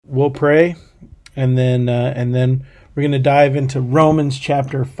we'll pray, and then we're going to dive into Romans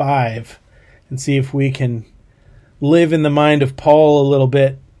chapter 5 and see if we can live in the mind of Paul a little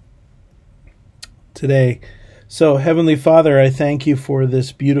bit today. So, Heavenly Father, I thank you for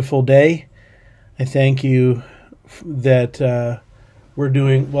this beautiful day. I thank you that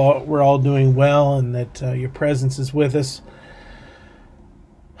we're all doing well, and that your presence is with us.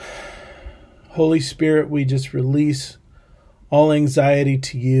 Holy Spirit, we just release all anxiety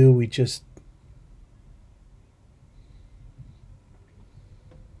to you.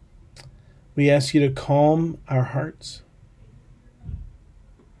 We ask you to calm our hearts.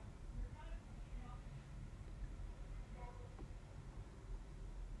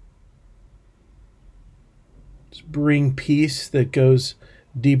 Just bring peace that goes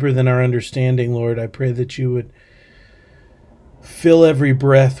deeper than our understanding, Lord. I pray that you would fill every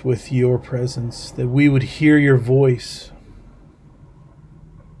breath with your presence, that we would hear your voice.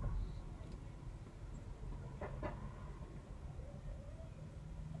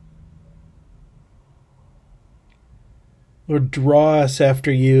 Lord, draw us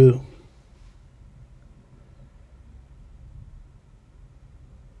after you.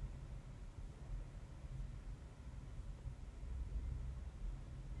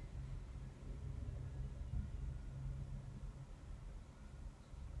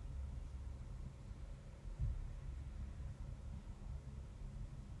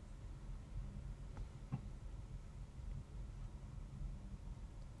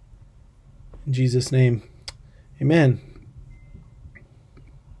 In Jesus' name, amen.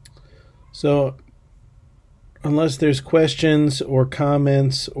 So, unless there's questions or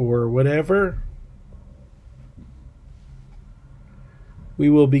comments or whatever, we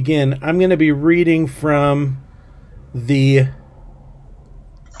will begin. I'm going to be reading from the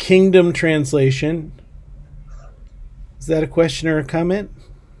Kingdom Translation. Is that a question or a comment?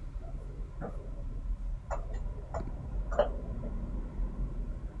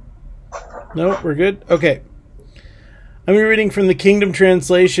 No, we're good? Okay. I'm reading from the Kingdom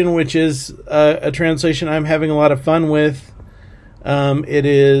Translation, which is a translation I'm having a lot of fun with. It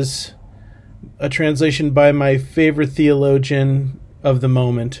is a translation by my favorite theologian of the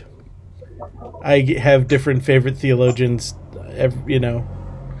moment. I have different favorite theologians,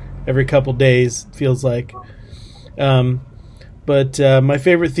 every couple days, it feels like. But my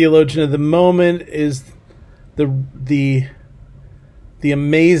favorite theologian of the moment is the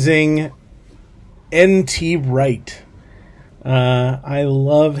amazing N.T. Wright. I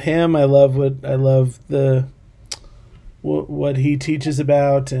love him. I love what he teaches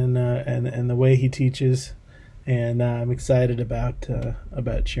about, and the way he teaches, and I'm excited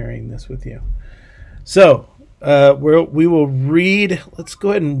about sharing this with you. So we will read. Let's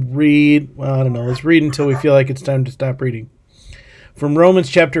go ahead and read. Well, I don't know. Let's read until we feel like it's time to stop reading. From Romans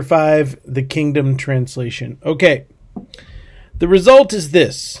chapter 5, the Kingdom Translation. Okay. The result is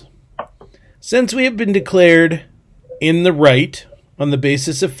this: since we have been declared in the right on the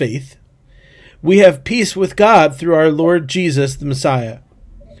basis of faith, we have peace with God through our Lord Jesus the Messiah.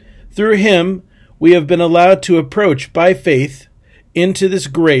 Through him, we have been allowed to approach by faith into this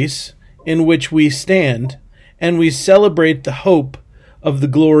grace in which we stand, and we celebrate the hope of the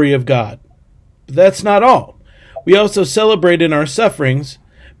glory of God. But that's not all. We also celebrate in our sufferings,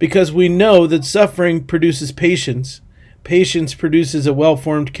 because we know that suffering produces patience. Patience produces a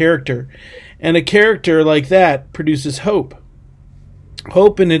well-formed character, and a character like that produces hope.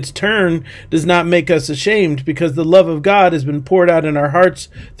 Hope, in its turn, does not make us ashamed, because the love of God has been poured out in our hearts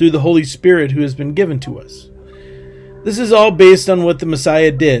through the Holy Spirit who has been given to us. This is all based on what the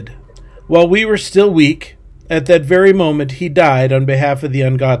Messiah did. While we were still weak, at that very moment he died on behalf of the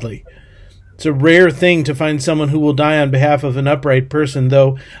ungodly. It's a rare thing to find someone who will die on behalf of an upright person,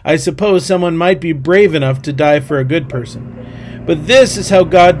 though I suppose someone might be brave enough to die for a good person. But this is how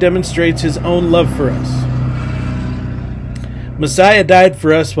God demonstrates his own love for us. Messiah died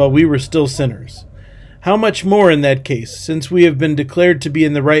for us while we were still sinners. How much more in that case, since we have been declared to be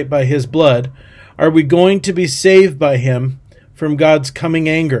in the right by his blood, are we going to be saved by him from God's coming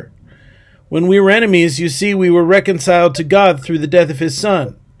anger? When we were enemies, you see, we were reconciled to God through the death of his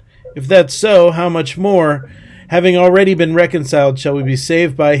Son. If that's so, how much more, having already been reconciled, shall we be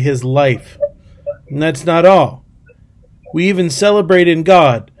saved by his life? And that's not all. We even celebrate in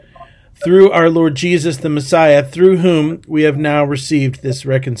God, through our Lord Jesus the Messiah, through whom we have now received this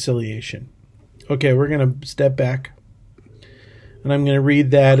reconciliation. Okay, we're going to step back, and I'm going to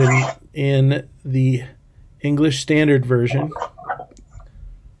read that in the English Standard Version.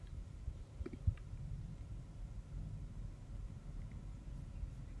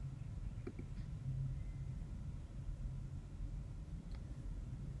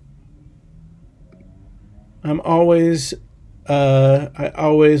 I always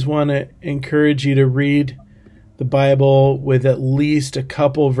want to encourage you to read the Bible with at least a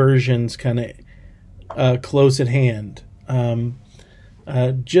couple versions kind of close at hand,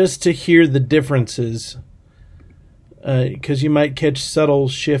 just to hear the differences, because you might catch subtle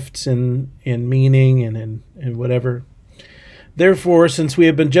shifts in meaning and in whatever. Therefore, since we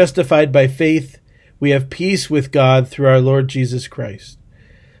have been justified by faith, we have peace with God through our Lord Jesus Christ.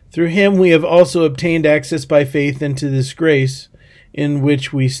 Through him we have also obtained access by faith into this grace in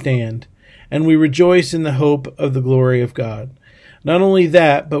which we stand, and we rejoice in the hope of the glory of God. Not only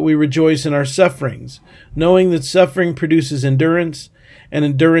that, but we rejoice in our sufferings, knowing that suffering produces endurance, and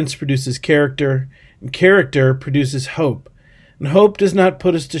endurance produces character, and character produces hope. And hope does not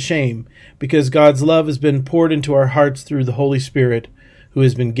put us to shame, because God's love has been poured into our hearts through the Holy Spirit who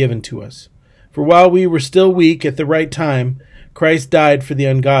has been given to us. For while we were still weak at the right time, Christ died for the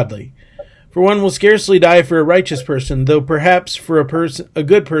ungodly. For one will scarcely die for a righteous person, though perhaps for a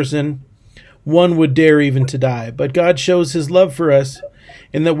good person one would dare even to die. But God shows his love for us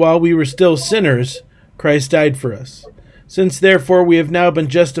in that while we were still sinners, Christ died for us. Since therefore we have now been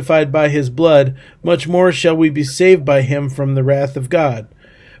justified by his blood, much more shall we be saved by him from the wrath of God.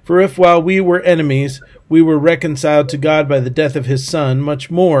 For if while we were enemies, we were reconciled to God by the death of his Son,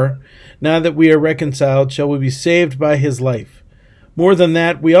 much more, now that we are reconciled, shall we be saved by his life. More than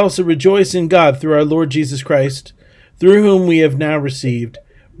that, we also rejoice in God through our Lord Jesus Christ, through whom we have now received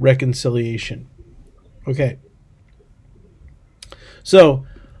reconciliation. Okay. So,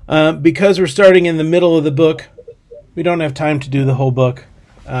 because we're starting in the middle of the book, we don't have time to do the whole book.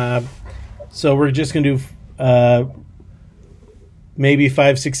 So we're just going to do maybe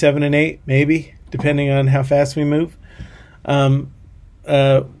 5, 6, 7, and 8, maybe, depending on how fast we move. We're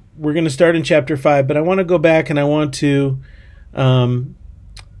going to start in chapter 5, but I want to go back and I want to kind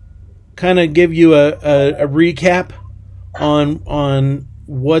of give you a recap on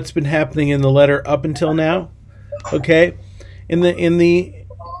what's been happening in the letter up until now. Okay, in the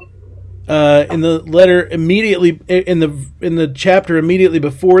letter immediately in the chapter immediately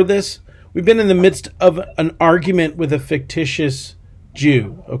before this, we've been in the midst of an argument with a fictitious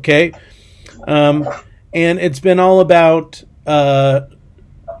Jew. Okay, and it's been all about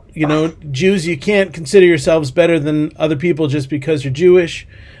Jews, you can't consider yourselves better than other people just because you're Jewish.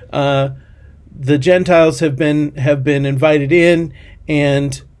 The Gentiles have been invited in,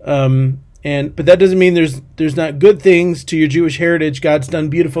 but that doesn't mean there's not good things to your Jewish heritage. God's done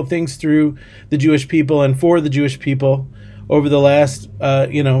beautiful things through the Jewish people and for the Jewish people over the last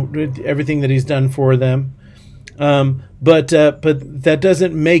everything that he's done for them. But that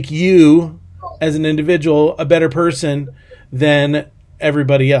doesn't make you as an individual a better person than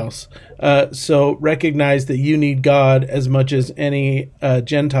everybody else. So recognize that you need God as much as any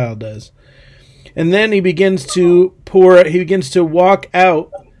Gentile does. And then he begins to walk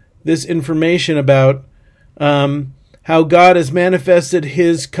out this information about how God has manifested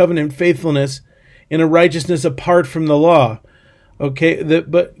his covenant faithfulness in a righteousness apart from the law. Okay,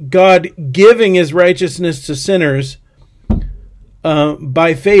 but God giving his righteousness to sinners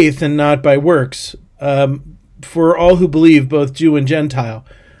by faith and not by works, for all who believe, both Jew and Gentile.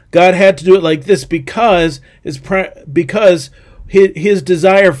 God had to do it like this because his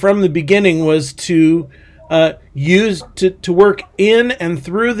desire from the beginning was to work in and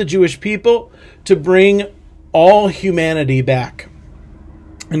through the Jewish people to bring all humanity back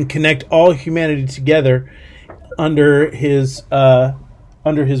and connect all humanity together under his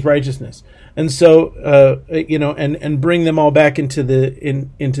righteousness, and so and bring them all back into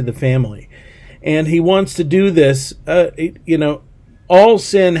the family. And he wants to do this. All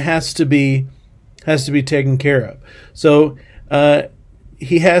sin has to be taken care of. So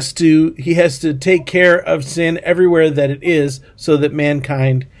he has to take care of sin everywhere that it is, so that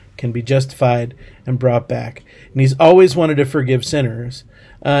mankind can be justified and brought back. And he's always wanted to forgive sinners,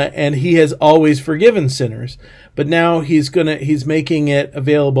 and he has always forgiven sinners. But now he's making it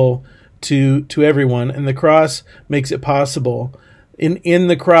available to everyone, and the cross makes it possible. In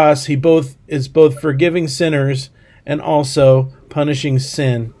the cross, he is both forgiving sinners and also punishing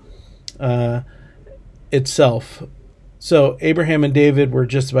sin itself. So Abraham and David were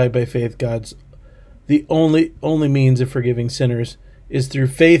justified by faith. The only means of forgiving sinners is through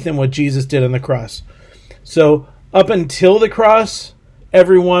faith in what Jesus did on the cross. So up until the cross,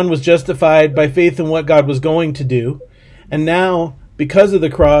 everyone was justified by faith in what God was going to do, and now because of the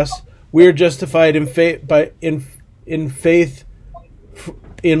cross, we are justified in faith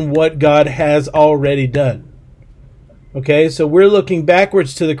in what God has already done. Okay, so we're looking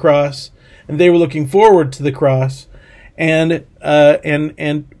backwards to the cross, and they were looking forward to the cross,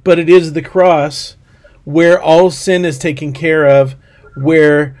 but it is the cross where all sin is taken care of,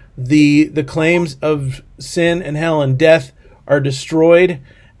 where the claims of sin and hell and death are destroyed,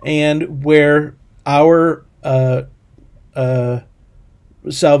 and where our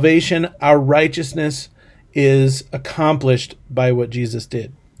salvation, our righteousness is accomplished by what Jesus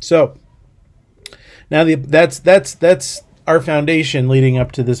did. So now that's our foundation leading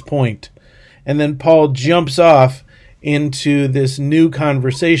up to this point. And then Paul jumps off into this new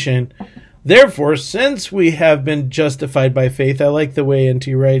conversation. Therefore, since we have been justified by faith, I like the way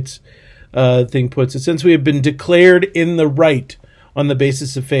N.T. Wright's thing puts it, since we have been declared in the right on the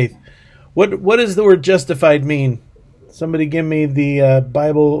basis of faith. What does the word justified mean? Somebody give me the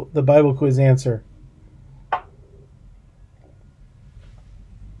Bible quiz answer.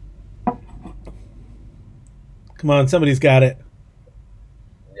 Come on, somebody's got it.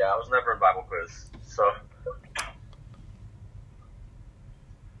 Yeah, I was never in Bible quiz, so.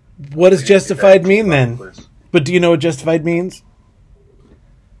 What does justified mean then? But do you know what justified means?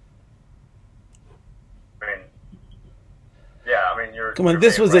 You're. Come on, you're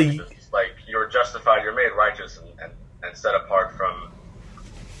this was like you're justified. You're made righteous and set apart from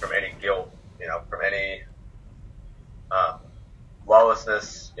any guilt. From any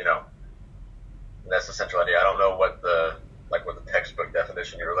lawlessness. And that's the central idea. I don't know what the textbook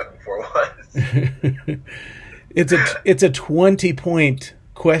definition you were looking for was. It's a 20-point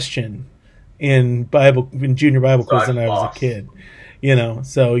question in junior Bible quiz when I was a kid.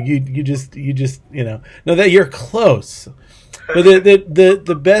 So you just no, that you're close. But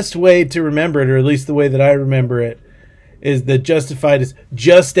the best way to remember it, or at least the way that I remember it, is that justified is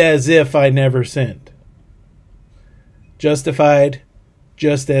just as if I never sinned. Justified,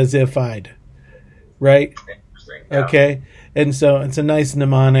 just as if I'd. Right? Interesting. Yeah. Okay. And so it's a nice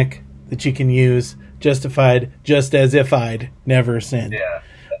mnemonic that you can use. Justified, just as if I'd never sinned. Yeah.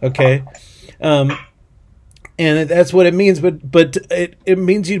 Okay. And that's what it means. But it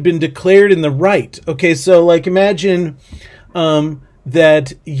means you've been declared in the right. Okay. So like imagine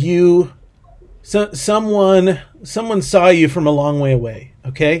that someone saw you from a long way away.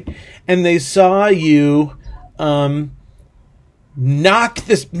 Okay. And they saw you knock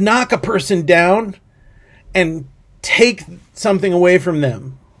a person down and take something away from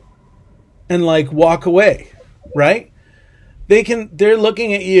them and walk away, right? They're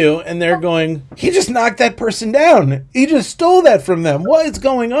looking at you and they're going, he just knocked that person down. He just stole that from them. What is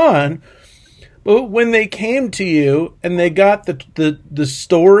going on? But when they came to you and they got the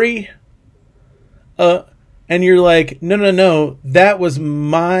story, and you're like, no, that was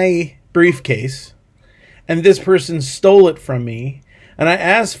my briefcase and this person stole it from me. And I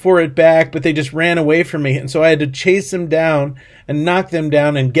asked for it back, but they just ran away from me. And so I had to chase them down and knock them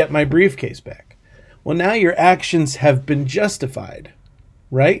down and get my briefcase back. Well, now your actions have been justified,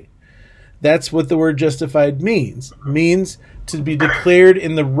 right? That's what the word justified means. It means to be declared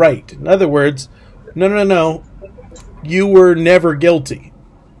in the right. In other words, no, you were never guilty.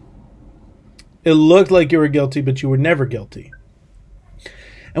 It looked like you were guilty, but you were never guilty.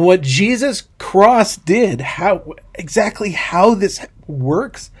 And what Jesus' cross did, exactly how this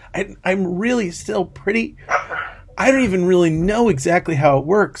works, I'm really still I don't even really know exactly how it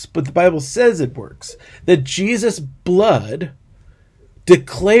works, but the Bible says it works. That Jesus' blood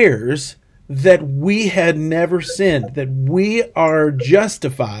declares that we had never sinned, that we are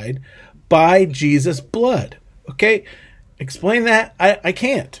justified by Jesus' blood. Okay? Explain that? I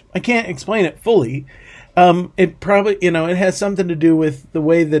can't. I can't explain it fully. It probably, it has something to do with the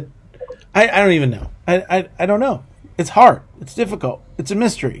way that I don't even know. I don't know. It's hard. It's difficult. It's a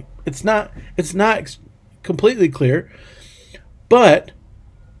mystery. It's not completely clear, but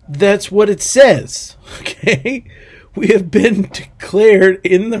that's what it says. Okay? We have been declared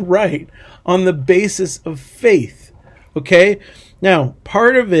in the right on the basis of faith. Okay? Now,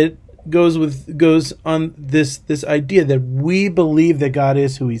 part of it goes on this idea that we believe that God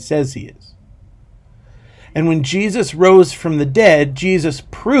is who he says he is. And when Jesus rose from the dead, Jesus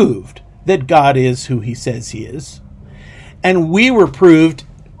proved that God is who he says he is. And we were proved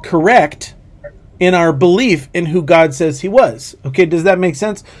correct in our belief in who God says he was. Okay, does that make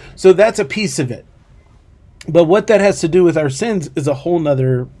sense? So that's a piece of it. But what that has to do with our sins is a whole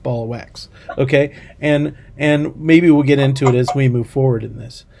nother ball of wax. Okay? And maybe we'll get into it as we move forward in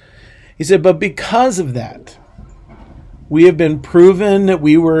this. He said, but because of that, we have been proven that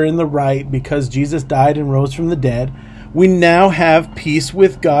we were in the right because Jesus died and rose from the dead. We now have peace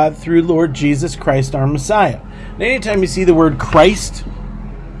with God through Lord Jesus Christ, our Messiah. And anytime you see the word Christ,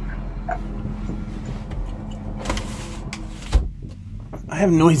 I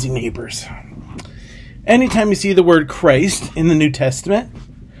have noisy neighbors. Anytime you see the word Christ in the New Testament,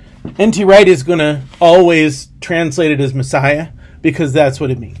 N.T. Wright is going to always translate it as Messiah because that's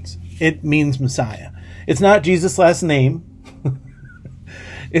what it means. It means Messiah. It's not Jesus' last name.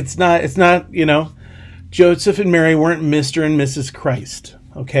 It's not, Joseph and Mary weren't Mr. and Mrs. Christ.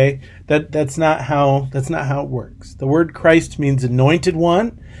 Okay? That's not how it works. The word Christ means anointed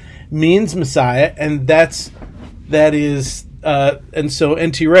one, means Messiah, and and so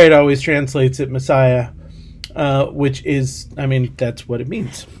N.T. Wright always translates it Messiah, which is, that's what it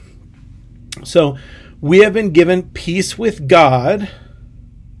means. So we have been given peace with God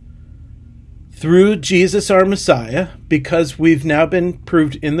through Jesus our Messiah, because we've now been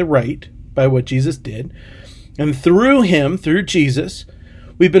proved in the right by what Jesus did. And through him, through Jesus,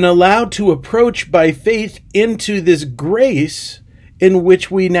 we've been allowed to approach by faith into this grace in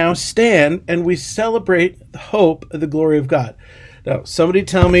which we now stand, and we celebrate the hope of the glory of God. Now, somebody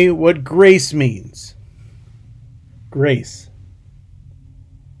tell me what grace means. Grace.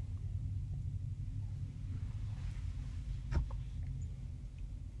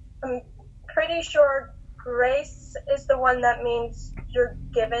 I'm pretty sure grace is the one that means you're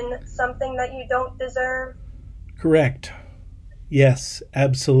given something that you don't deserve. Correct. Yes,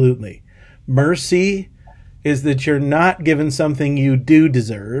 absolutely. Mercy is that you're not given something you do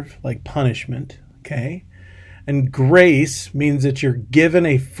deserve, like punishment, okay? And grace means that you're given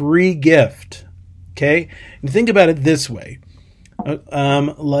a free gift, okay? And think about it this way.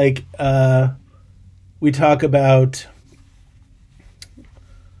 We talk about...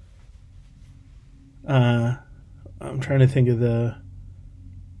 I'm trying to think of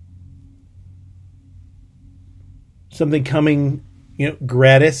something coming,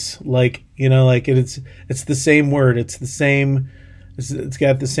 gratis, it's the same word. It's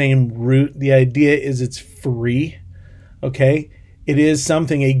got the same root. The idea is it's free. Okay. It is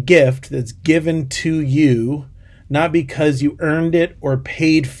something, a gift that's given to you, not because you earned it or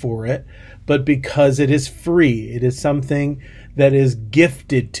paid for it, but because it is free. It is something that is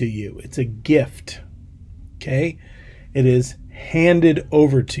gifted to you. It's a gift. Okay. It is handed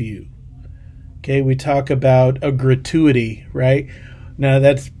over to you. Okay. We talk about a gratuity, right? Now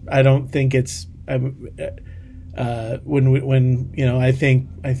I don't think it's, I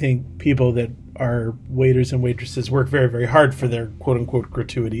think people that are waiters and waitresses work very, very hard for their quote unquote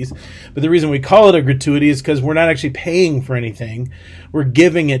gratuities. But the reason we call it a gratuity is because we're not actually paying for anything. We're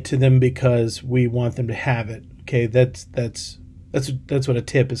giving it to them because we want them to have it. Okay. That's what a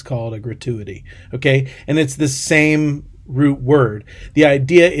tip is called, a gratuity. Okay. And it's the same root word. The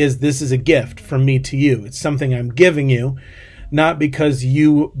idea is this is a gift from me to you. It's something I'm giving you, not because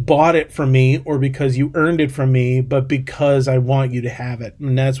you bought it from me or because you earned it from me, but because I want you to have it.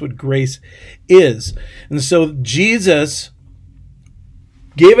 And that's what grace is. And so Jesus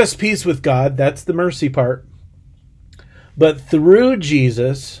gave us peace with God. That's the mercy part. But through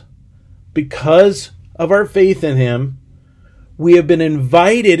Jesus, because of our faith in him, we have been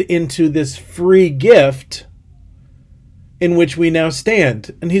invited into this free gift in which we now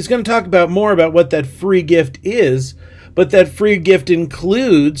stand. And he's going to talk more about what that free gift is, but that free gift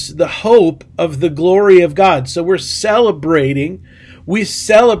includes the hope of the glory of God. So we celebrate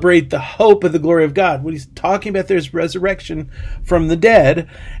the hope of the glory of God. What he's talking about there is resurrection from the dead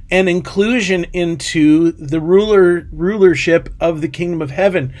and inclusion into the rulership of the kingdom of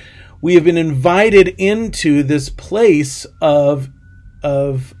heaven. We have been invited into this place of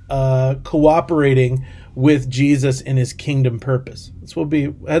cooperating with Jesus in his kingdom purpose.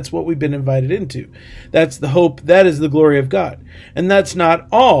 That's what we've been invited into. That's the hope. That is the glory of God. And that's not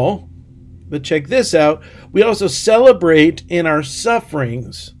all, but check this out. We also celebrate in our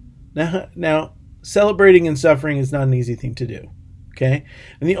sufferings. Now, celebrating in suffering is not an easy thing to do. Okay?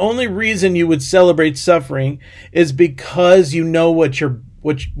 And the only reason you would celebrate suffering is because you know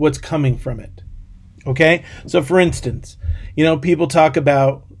what's coming from it. Okay? So for instance, people talk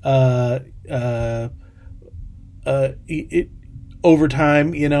about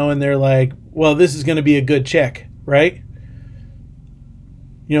overtime, and they're like, well, this is going to be a good check, right?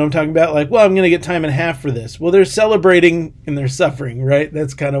 You know what I'm talking about? Like, well, I'm going to get time and a half for this. Well, they're celebrating in their suffering, right?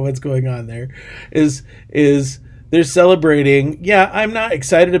 That's kind of what's going on there. Is they're celebrating, yeah, I'm not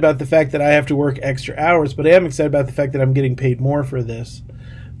excited about the fact that I have to work extra hours, but I am excited about the fact that I'm getting paid more for this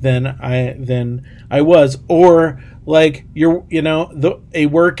than I was. Or like a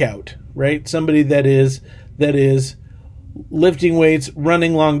workout, right? Somebody that is lifting weights,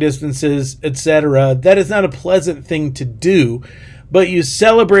 running long distances, etc. That is not a pleasant thing to do, but you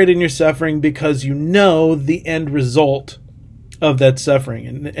celebrate in your suffering because you know the end result of that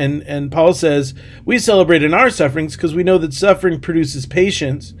suffering. And Paul says we celebrate in our sufferings because we know that suffering produces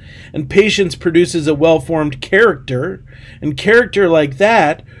patience, and patience produces a well-formed character, and character like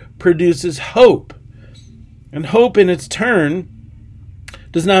that produces hope. And hope in its turn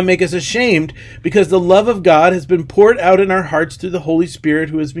does not make us ashamed, because the love of God has been poured out in our hearts through the Holy Spirit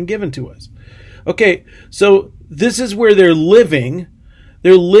who has been given to us. Okay, so this is where they're living.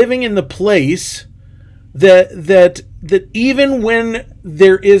 They're living in the place that even when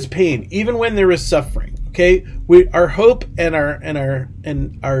there is pain, even when there is suffering, okay, our hope and our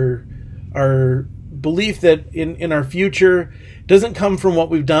belief that in our future doesn't come from what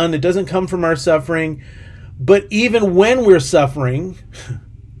we've done. It doesn't come from our suffering. But even when we're suffering,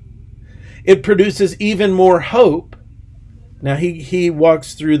 it produces even more hope. Now he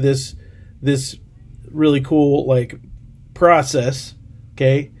walks through this really cool process.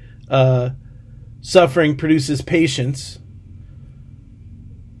 Okay, suffering produces patience.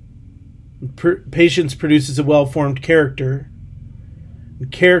 Patience produces a well-formed character.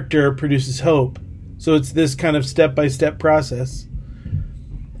 And character produces hope. So it's this kind of step-by-step process.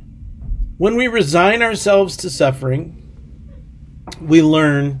 When we resign ourselves to suffering, we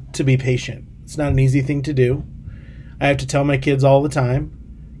learn to be patient. It's not an easy thing to do. I have to tell my kids all the time,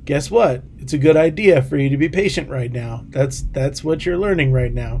 guess what? It's a good idea for you to be patient right now. That's what you're learning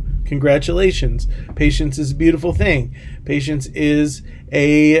right now. Congratulations. Patience is a beautiful thing. Patience is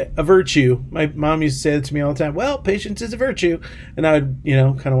a virtue. My mom used to say that to me all the time. Well, patience is a virtue. And I would,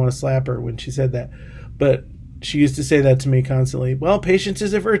 kind of want to slap her when she said that. But she used to say that to me constantly. Well, patience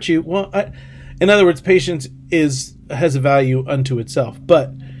is a virtue. Well, in other words, patience has a value unto itself.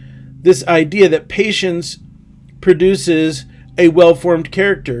 But this idea that patience produces a well-formed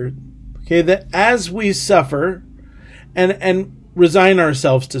character, okay, that as we suffer and resign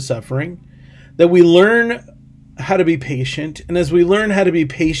ourselves to suffering, that we learn how to be patient. And as we learn how to be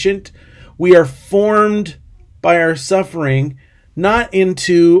patient, we are formed by our suffering not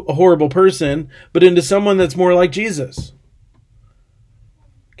into a horrible person, but into someone that's more like Jesus.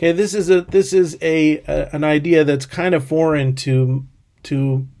 Okay, this is an idea that's kind of foreign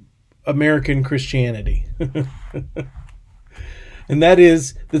to American Christianity. And that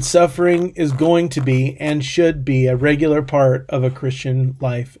is that suffering is going to be and should be a regular part of a Christian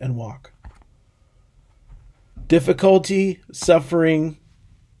life and walk. Difficulty, suffering,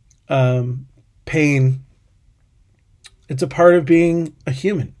 pain, it's a part of being a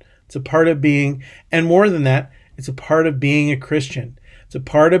human. It's a part of being, and more than that, it's a part of being a Christian. It's a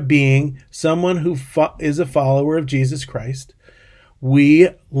part of being someone who is a follower of Jesus Christ. We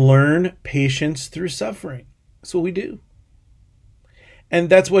learn patience through suffering. That's what we do. And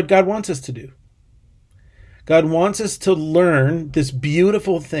that's what God wants us to do. God wants us to learn this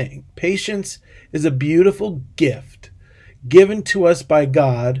beautiful thing. Patience is a beautiful gift given to us by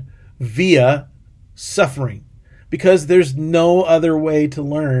God via suffering, because there's no other way to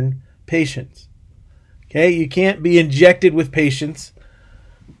learn patience. Okay, you can't be injected with patience,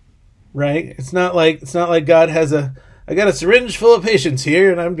 right? It's not like God has I got a syringe full of patience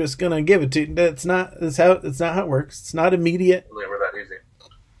here, and I'm just gonna give it to you. That's not how it works. It's not immediate. Never that easy.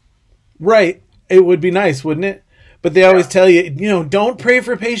 Right. It would be nice, wouldn't it? But they always tell you, don't pray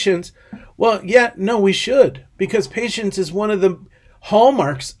for patience. Well, yeah, no, we should, because patience is one of the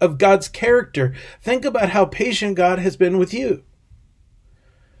hallmarks of God's character. Think about how patient God has been with you.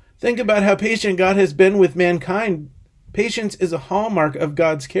 Think about how patient God has been with mankind. Patience is a hallmark of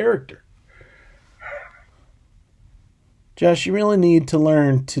God's character. Josh, you really need to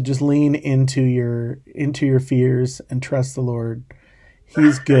learn to just lean into your fears and trust the Lord.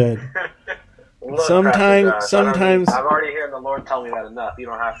 He's good. Look, sometimes I'm already hearing the Lord tell me that enough. You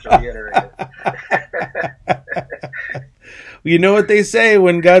don't have to reiterate it. You know what they say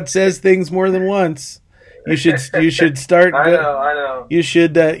when God says things more than once. You should start. I know. You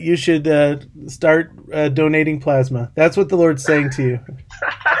should start donating plasma. That's what the Lord's saying to you.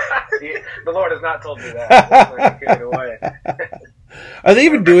 The Lord has not told me that. Are they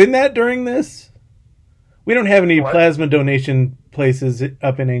even doing that during this? We don't have any plasma donation places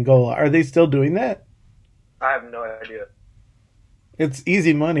up in Angola. Are they still doing that? I have no idea. It's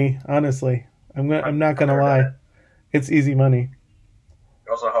easy money, honestly. I'm not gonna lie. It's easy money.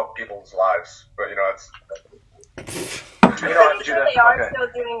 You also help people's lives, but it's. I'm pretty sure they are still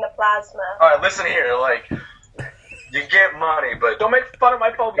doing the plasma. All right, listen here. You get money, but don't make fun of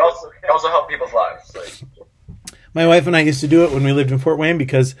my phobia. You also help people's lives. My wife and I used to do it when we lived in Fort Wayne,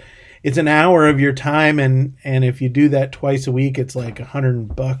 because it's an hour of your time, and if you do that twice a week, it's like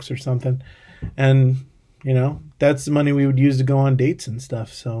 $100 or something, and that's the money we would use to go on dates and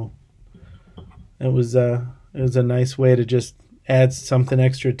stuff. So it was a nice way to just add something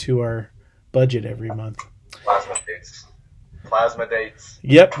extra to our budget every month. Plasma dates.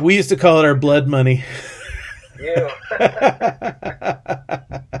 Yep, we used to call it our blood money. Ew.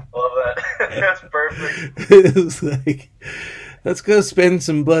 Well, That's perfect. It was like, let's go spend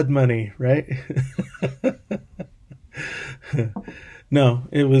some blood money, right? No,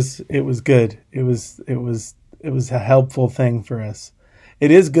 it was good. It was a helpful thing for us.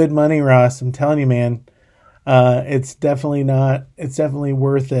 It is good money, Ross. I'm telling you, man. It's definitely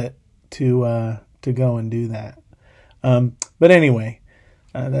worth it to go and do that. But anyway,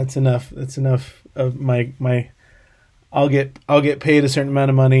 that's enough. That's enough of my. I'll get paid a certain amount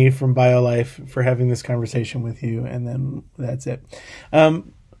of money from BioLife for having this conversation with you, and then that's it.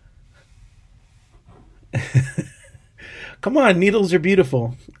 Come on, needles are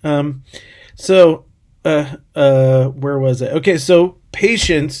beautiful. So where was it? Okay, so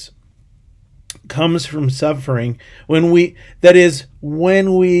patience comes from suffering when we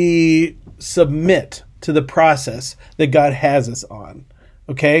submit to the process that God has us on.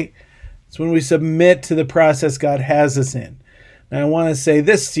 Okay? It's when we submit to the process God has us in. Now I want to say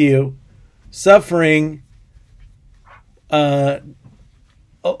this to you. Suffering a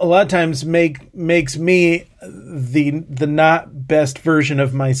lot of times makes me the not best version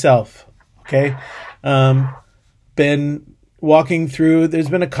of myself. Okay? Been walking through, there's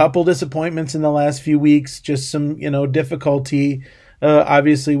been a couple disappointments in the last few weeks, just some, difficulty,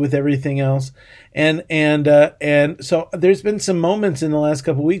 obviously with everything else. And so there's been some moments in the last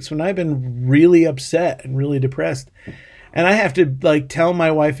couple of weeks when I've been really upset and really depressed. And I have to tell my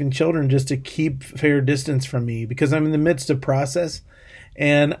wife and children just to keep fair distance from me because I'm in the midst of process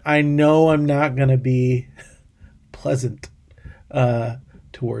and I know I'm not going to be pleasant,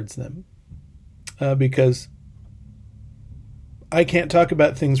 towards them, because I can't talk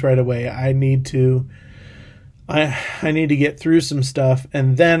about things right away. I need to get through some stuff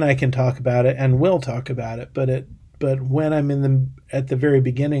and then I can talk about it and will talk about it. But when I'm at the very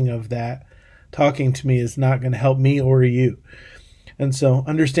beginning of that, talking to me is not going to help me or you. And so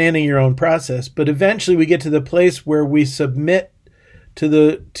understanding your own process, but eventually we get to the place where we submit to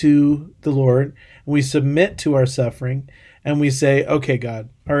the Lord, and we submit to our suffering and we say, okay, God,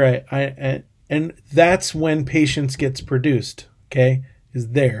 all right. And that's when patience gets produced. Okay, is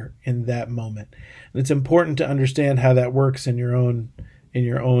there in that moment. And it's important to understand how that works in your own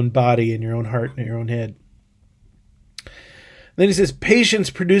body, in your own heart, in your own head. Then he says, patience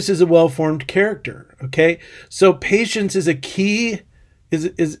produces a well-formed character. Okay, so patience is a key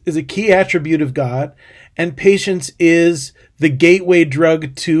attribute of God, and patience is the gateway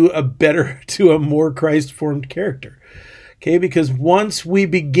drug to a more Christ-formed character. Okay, because once we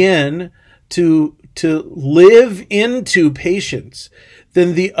begin to live into patience,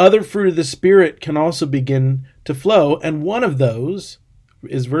 then the other fruit of the Spirit can also begin to flow. And one of those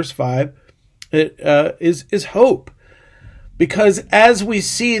is verse 5, is hope. Because as we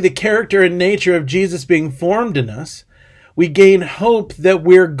see the character and nature of Jesus being formed in us, we gain hope that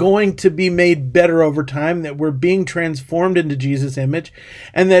we're going to be made better over time, that we're being transformed into Jesus' image,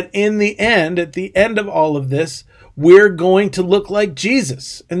 and that in the end, at the end of all of this, we're going to look like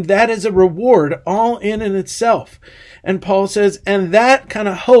Jesus. And that is a reward all in itself. And Paul says, and that kind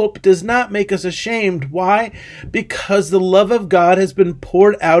of hope does not make us ashamed. Why? Because the love of God has been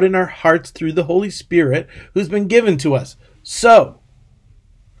poured out in our hearts through the Holy Spirit who's been given to us. So,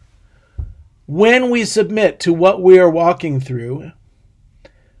 when we submit to what we are walking through,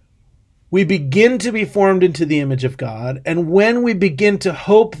 we begin to be formed into the image of God. And when we begin to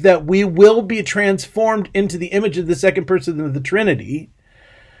hope that we will be transformed into the image of the second person of the Trinity,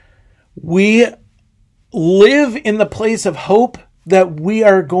 we live in the place of hope that we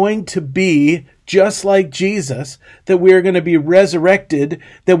are going to be just like Jesus, that we are going to be resurrected,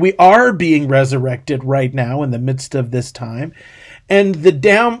 that we are being resurrected right now in the midst of this time. And the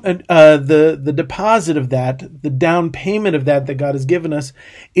deposit of that, the down payment of that God has given us,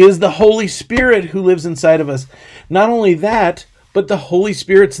 is the Holy Spirit who lives inside of us. Not only that, but the Holy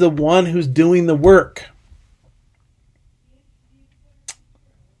Spirit's the one who's doing the work.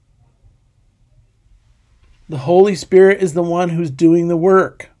 The Holy Spirit is the one who's doing the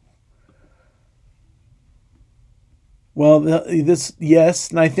work. Well, yes,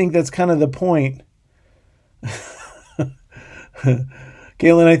 and I think that's kind of the point.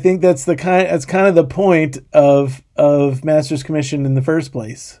 Galen, I think that's kind of the point of Master's Commission in the first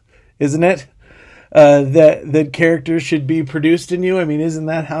place, isn't it? That characters should be produced in you. I mean, isn't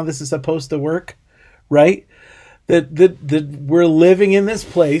that how this is supposed to work, right? That we're living in this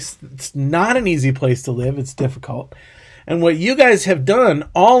place. It's not an easy place to live. It's difficult. And what you guys have done,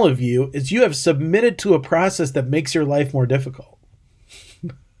 all of you, is you have submitted to a process that makes your life more difficult.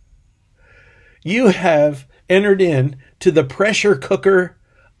 You have entered in to the pressure cooker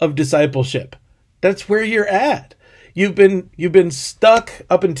of discipleship. That's where you're at. You've been stuck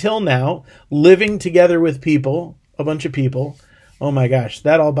up until now, living together with people, a bunch of people. Oh my gosh,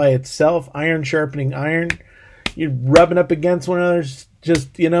 that all by itself, iron sharpening iron. You're rubbing up against one another,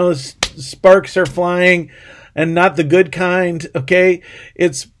 just, sparks are flying, and not the good kind, okay?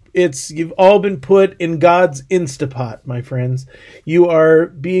 It's you've all been put in God's Instapot, my friends. You are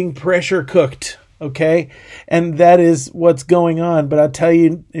being pressure cooked, okay? And that is what's going on. But I'll tell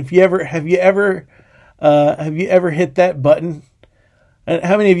you, have you ever hit that button?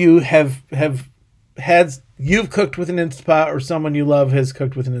 How many of you have you've cooked with an Instapot, or someone you love has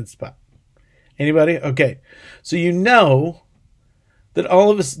cooked with an Instapot? Anybody? Okay. So you know that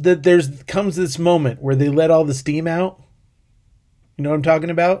that comes this moment where they let all the steam out. You know what I'm talking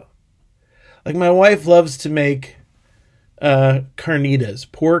about? Like, my wife loves to make carnitas,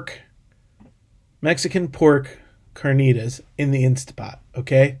 Mexican pork carnitas in the Instapot,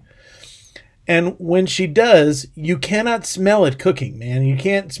 okay? And when she does, you cannot smell it cooking, man. You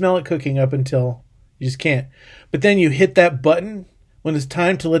can't smell it cooking up until you just can't. But then you hit that button when it's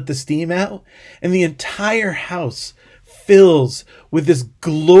time to let the steam out, and the entire house fills with this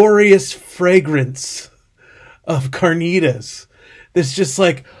glorious fragrance of carnitas. That's just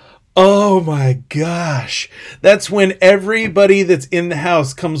like, oh my gosh. That's when everybody that's in the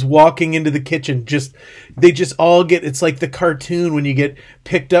house comes walking into the kitchen. They just all get, it's like the cartoon when you get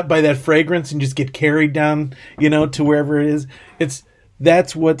picked up by that fragrance and just get carried down, to wherever it is.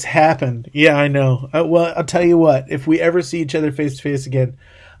 That's what's happened. Yeah, I know. Well, I'll tell you what, if we ever see each other face to face again,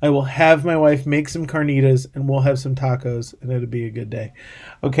 I will have my wife make some carnitas and we'll have some tacos, and it'll be a good day.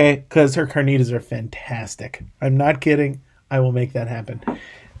 Okay? Because her carnitas are fantastic. I'm not kidding. I will make that happen.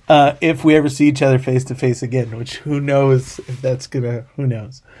 If we ever see each other face to face again, which who knows if that's who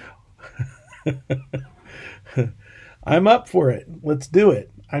knows. I'm up for it. Let's do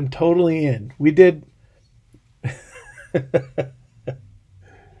it. I'm totally in. We did.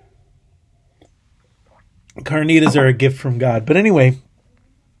 Carnitas are a gift from God. But anyway,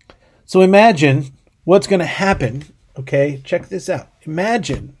 so imagine what's going to happen. Okay, check this out.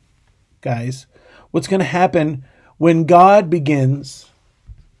 Imagine, guys, what's going to happen when God begins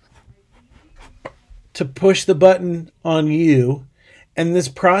to push the button on you, and this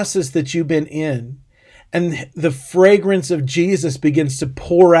process that you've been in, and the fragrance of Jesus begins to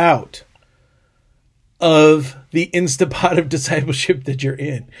pour out of the Instapot of discipleship that you're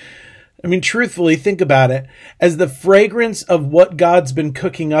in. I mean, truthfully, think about it. As the fragrance of what God's been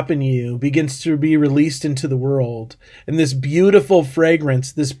cooking up in you begins to be released into the world, and this beautiful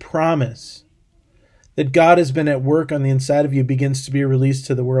fragrance, this promise that God has been at work on the inside of you begins to be released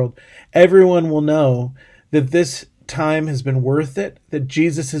to the world, everyone will know that this time has been worth it, that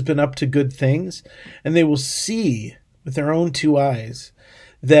Jesus has been up to good things, and they will see with their own two eyes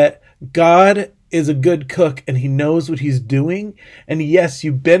that God is a good cook and he knows what he's doing. And yes,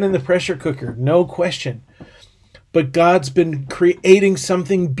 you've been in the pressure cooker, no question, but God's been creating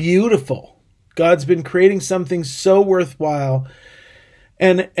something beautiful. God's been creating something so worthwhile,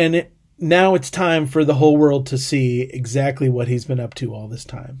 now it's time for the whole world to see exactly what he's been up to all this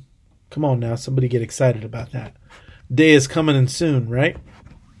time. Come on now, somebody get excited about that. Day is coming in soon, right?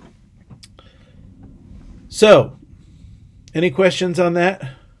 So, any questions on that?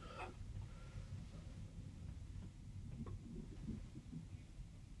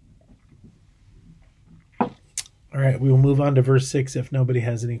 All right, we will move on to verse 6 if nobody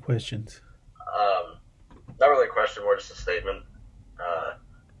has any questions. Not really a question, more just a statement.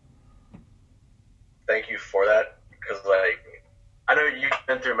 Thank you for that, because I know you've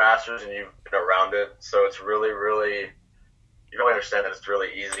been through Masters and you've been around it, so it's really, really, you really understand that it's really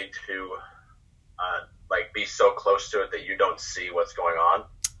easy to be so close to it that you don't see what's going on.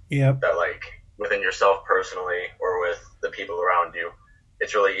 Yeah. That within yourself personally or with the people around you,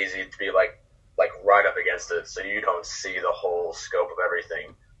 it's really easy to be right up against it, so you don't see the whole scope of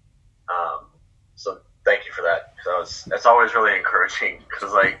everything. So thank you for that. That's always really encouraging,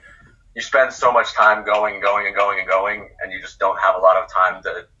 because you spend so much time going, and you just don't have a lot of time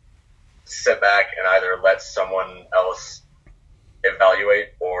to sit back and either let someone else evaluate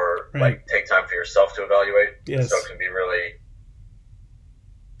or take time for yourself to evaluate. Yes. So it can be really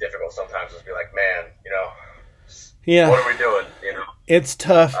difficult sometimes to be like, man, yeah, what are we doing? It's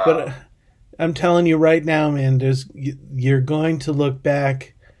tough, but I'm telling you right now, man, you're going to look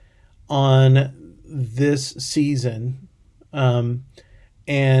back on this season, and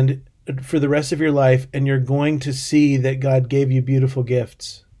for the rest of your life, and you're going to see that God gave you beautiful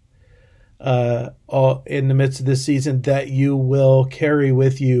gifts all in the midst of this season that you will carry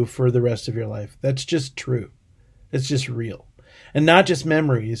with you for the rest of your life. That's just true. It's just real. And not just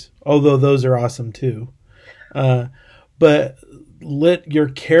memories, although those are awesome too, But your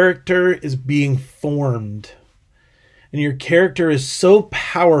character is being formed. And your character is so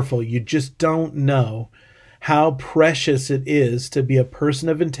powerful, you just don't know how precious it is to be a person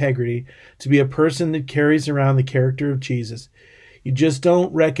of integrity, to be a person that carries around the character of Jesus. You just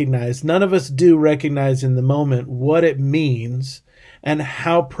don't recognize, none of us do recognize in the moment what it means and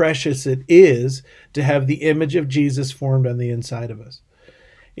how precious it is to have the image of Jesus formed on the inside of us.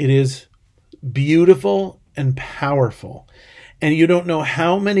 It is beautiful and powerful. And you don't know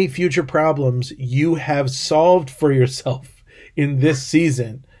how many future problems you have solved for yourself in this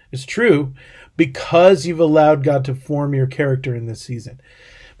season. It's true, because you've allowed God to form your character in this season.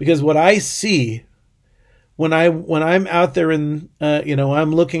 Because what I see when I'm out there and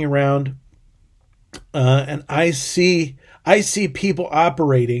I'm looking around and I see people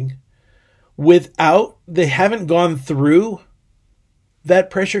operating they haven't gone through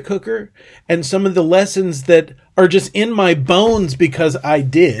that pressure cooker, and some of the lessons that are just in my bones because I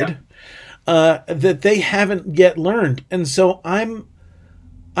did, that they haven't yet learned. And so I'm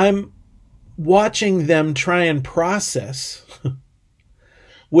watching them try and process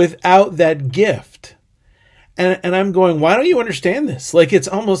without that gift. And I'm going, why don't you understand this? Like, it's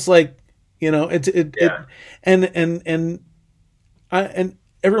almost like, and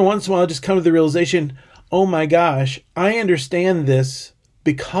every once in a while I just come to the realization, oh my gosh, I understand this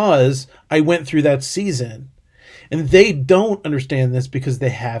because I went through that season. And they don't understand this because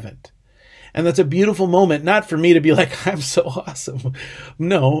they haven't. And that's a beautiful moment, not for me to be like, I'm so awesome.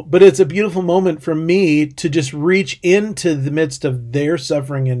 No, but it's a beautiful moment for me to just reach into the midst of their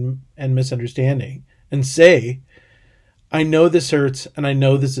suffering and misunderstanding and say, I know this hurts and I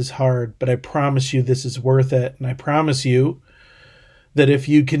know this is hard, but I promise you this is worth it. And I promise you that if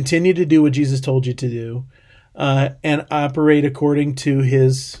you continue to do what Jesus told you to do, and operate according to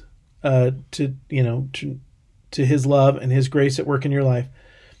his, to his love and his grace at work in your life,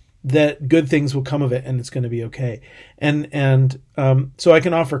 that good things will come of it and it's going to be okay. And so I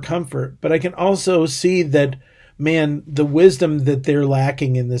can offer comfort, but I can also see that, man, the wisdom that they're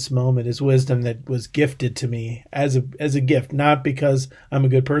lacking in this moment is wisdom that was gifted to me as a gift, not because I'm a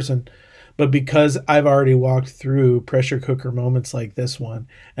good person, but because I've already walked through pressure cooker moments like this one,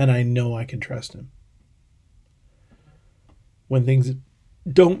 and I know I can trust him when things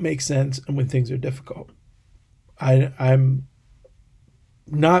don't make sense and when things are difficult. I'm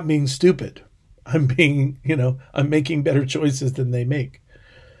not being stupid. I'm making better choices than they make.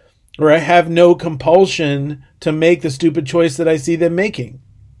 Or I have no compulsion to make the stupid choice that I see them making.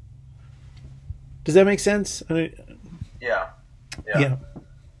 Does that make sense? Yeah.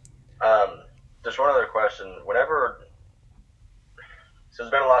 Just one other question. So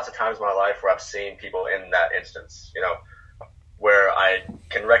there's been lots of times in my life where I've seen people in that instance, where I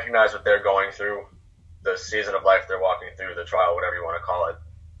can recognize what they're going through, the season of life they're walking through, the trial, whatever you want to call it.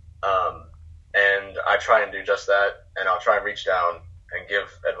 And I try and do just that, and I'll try and reach down and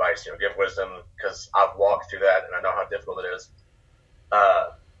give advice, give wisdom, because I've walked through that and I know how difficult it is.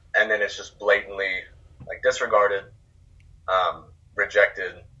 And then it's just blatantly disregarded,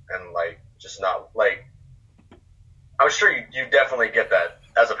 rejected, and just not I'm sure you definitely get that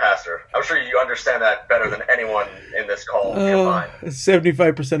as a pastor. I'm sure you understand that better than anyone in this call combined.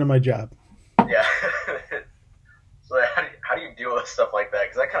 75% of my job. Yeah. So how do you deal with stuff like that?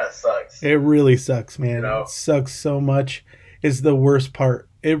 Because that kind of sucks. It really sucks, man. It sucks so much. It's the worst part.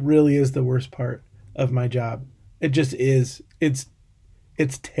 It really is the worst part of my job. It just is. It's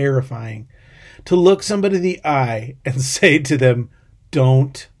terrifying to look somebody in the eye and say to them,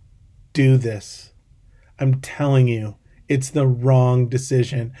 don't do this. I'm telling you, it's the wrong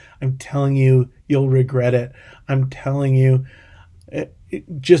decision. I'm telling you, you'll regret it. I'm telling you,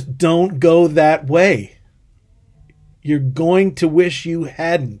 just don't go that way. You're going to wish you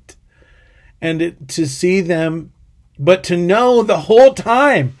hadn't. And to see them, but to know the whole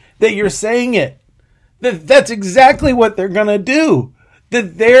time that you're saying it, that's exactly what they're going to do.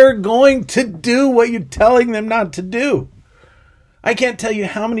 That they're going to do what you're telling them not to do. I can't tell you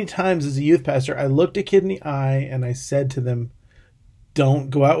how many times as a youth pastor I looked a kid in the eye and I said to them, don't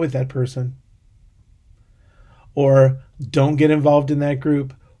go out with that person. Or don't get involved in that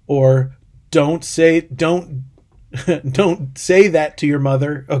group. Or don't say that to your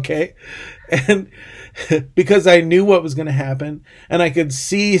mother, okay? And because I knew what was going to happen, and I could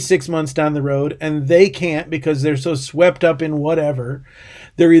see 6 months down the road, and they can't because they're so swept up in whatever.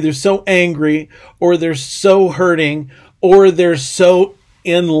 They're either so angry, or they're so hurting, or they're so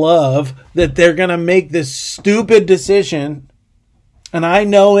in love that they're going to make this stupid decision. And I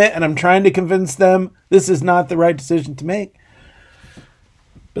know it, and I'm trying to convince them this is not the right decision to make.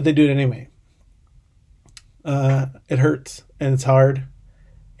 But they do it anyway. it hurts and it's hard,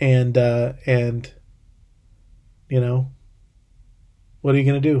 and you know, what are you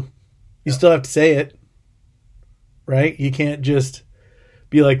going to do? You still have to say it, right? You can't just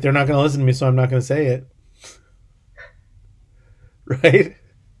be like, they're not going to listen to me, so I'm not going to say it. Right?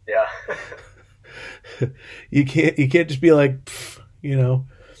 Yeah. You can't just be like, you know.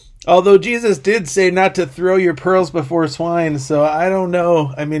 Although Jesus did say not to throw your pearls before swine, so I don't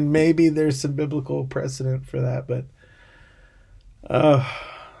know. I mean, maybe there's some biblical precedent for that, but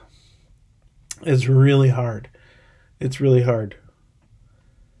it's really hard. It's really hard.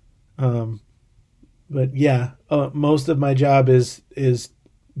 But yeah, most of my job is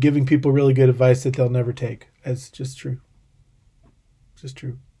giving people really good advice that they'll never take. It's just true. It's just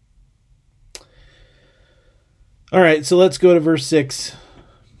true. All right, so let's go to verse 6.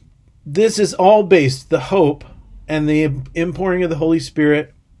 This is all based, the hope and the impouring of the Holy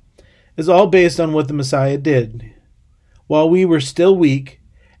Spirit is all based on what the Messiah did. While we were still weak,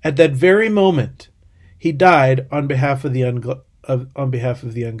 at that very moment, he died on behalf of the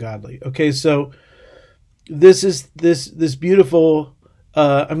ungodly. Okay, so this is this beautiful.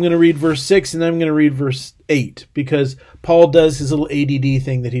 I'm going to read verse 6 and then I'm going to read verse 8 because Paul does his little ADD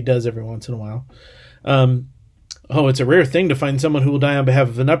thing that he does every once in a while. It's a rare thing to find someone who will die on behalf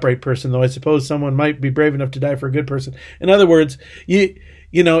of an upright person, though I suppose someone might be brave enough to die for a good person. In other words, he's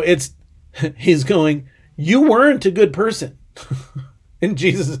going, you weren't a good person. And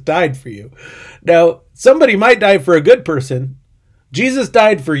Jesus died for you. Now, somebody might die for a good person. Jesus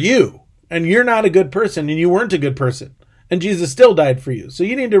died for you, and you're not a good person, and you weren't a good person. And Jesus still died for you. So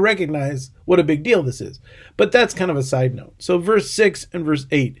you need to recognize what a big deal this is. But that's kind of a side note. So verse 6 and verse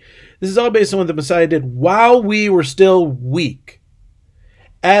 8. This is all based on what the Messiah did while we were still weak.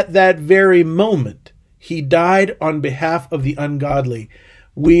 At that very moment, he died on behalf of the ungodly.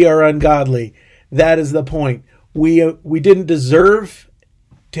 We are ungodly. That is the point. We didn't deserve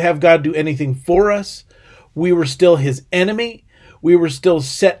to have God do anything for us. We were still his enemy. We were still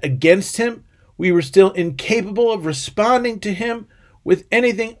set against him. We were still incapable of responding to him with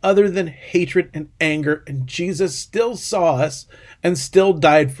anything other than hatred and anger. And Jesus still saw us and still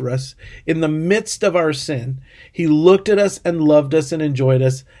died for us. In the midst of our sin, he looked at us and loved us and enjoyed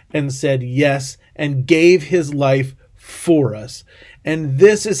us and said yes and gave his life for us. And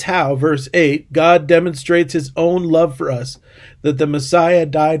this is how, verse 8, God demonstrates his own love for us, that the Messiah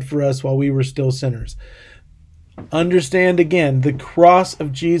died for us while we were still sinners. Understand again, the cross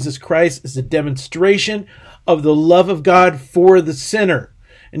of Jesus Christ is a demonstration of the love of God for the sinner.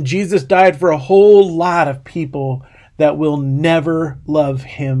 And Jesus died for a whole lot of people that will never love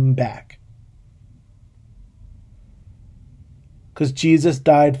him back. Because Jesus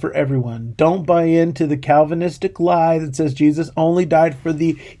died for everyone. Don't buy into the Calvinistic lie that says Jesus only died for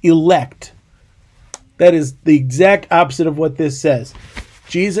the elect. That is the exact opposite of what this says.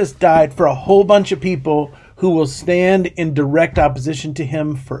 Jesus died for a whole bunch of people who will stand in direct opposition to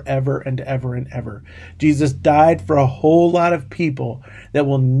him forever and ever and ever. Jesus died for a whole lot of people that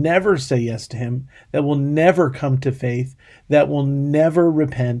will never say yes to him, that will never come to faith, that will never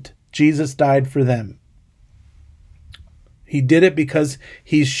repent. Jesus died for them. He did it because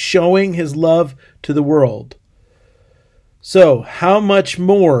he's showing his love to the world. So, how much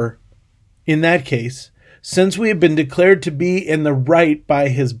more, in that case, since we have been declared to be in the right by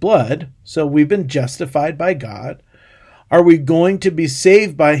his blood, so we've been justified by God, are we going to be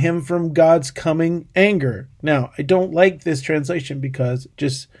saved by him from God's coming anger? Now, I don't like this translation because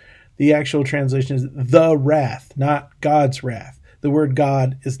just the actual translation is the wrath, not God's wrath. The word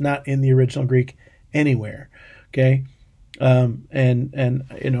God is not in the original Greek anywhere. Okay? And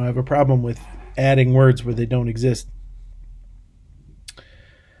I have a problem with adding words where they don't exist.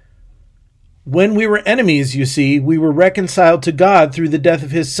 When we were enemies, you see, we were reconciled to God through the death of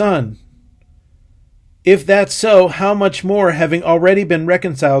his Son. If that's so, how much more, having already been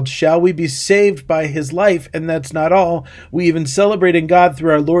reconciled, shall we be saved by his life? And that's not all. We even celebrate in God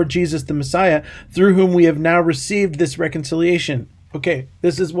through our Lord Jesus the Messiah, through whom we have now received this reconciliation. Okay,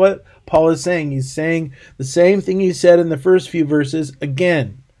 this is what Paul is saying. He's saying the same thing he said in the first few verses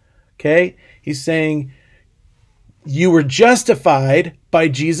again. Okay? He's saying, you were justified by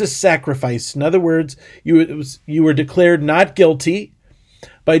Jesus' sacrifice. In other words, you were declared not guilty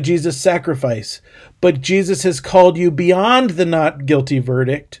by Jesus' sacrifice. But Jesus has called you beyond the not guilty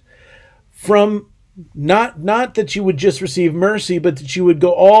verdict, from not that you would just receive mercy, but that you would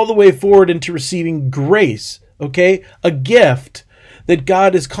go all the way forward into receiving grace. Okay? A gift that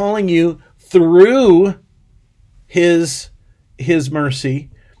God is calling you through his mercy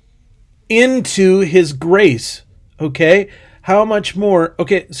into his grace. Okay? How much more?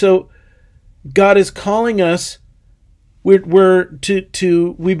 Okay, so God is calling us. We've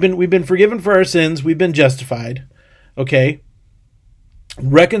been forgiven for our sins. We've been justified. Okay.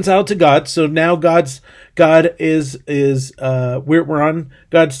 Reconciled to God. So now we're on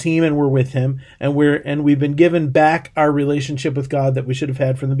God's team and we're with him, and we've been given back our relationship with God that we should have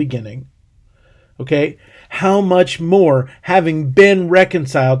had from the beginning. Okay. How much more, having been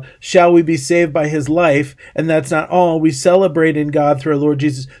reconciled, shall we be saved by his life? And that's not all. We celebrate in God through our Lord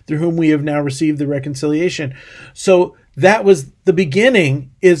Jesus, through whom we have now received the reconciliation. So that was the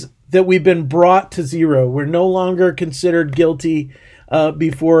beginning, is that we've been brought to zero. We're no longer considered guilty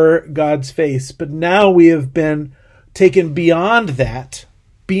before God's face. But now we have been taken beyond that,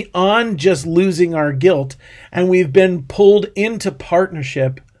 beyond just losing our guilt, and we've been pulled into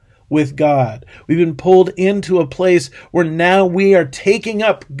partnership with God. We've been pulled into a place where now we are taking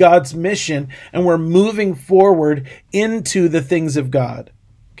up God's mission and we're moving forward into the things of God.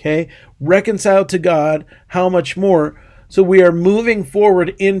 Okay? Reconciled to God, how much more? So we are moving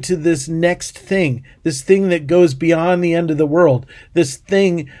forward into this next thing, this thing that goes beyond the end of the world, this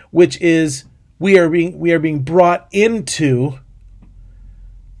thing which is we are being brought into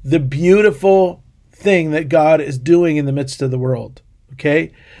the beautiful thing that God is doing in the midst of the world.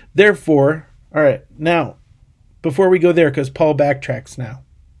 Okay? Therefore, all right, now, before we go there, because Paul backtracks now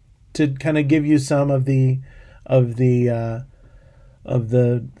to kind of give you some of the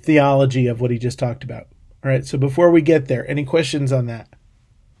theology of what he just talked about. All right, so before we get there, any questions on that?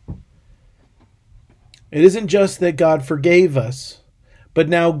 It isn't just that God forgave us, but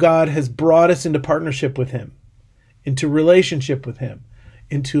now God has brought us into partnership with him, into relationship with him,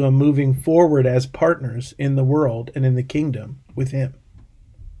 into a moving forward as partners in the world and in the kingdom with him.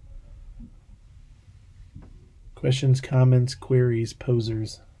 Questions, comments, queries,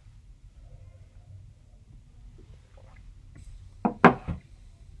 posers.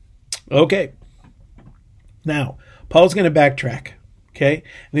 Okay. Now, Paul's going to backtrack, okay?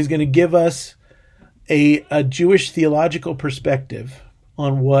 And he's going to give us a Jewish theological perspective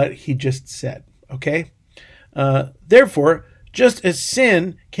on what he just said, okay? Therefore, just as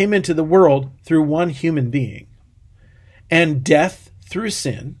sin came into the world through one human being, and death through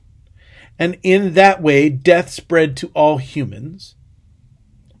sin, and in that way death spread to all humans,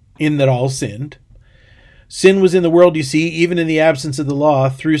 in that all sinned. Sin was in the world, you see, even in the absence of the law.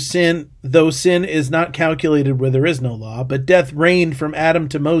 Through sin, though sin is not calculated where there is no law, but death reigned from Adam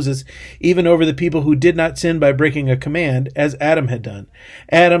to Moses, even over the people who did not sin by breaking a command, as Adam had done.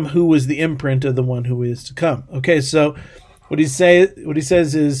 Adam, who was the imprint of the one who is to come. Okay, so what he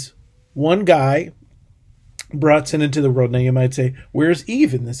says is one guy brought sin into the world. Now you might say, where's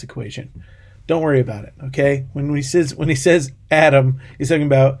Eve in this equation? Don't worry about it, okay? When he says Adam, he's talking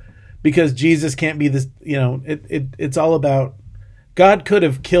about because Jesus can't be this, it's all about God could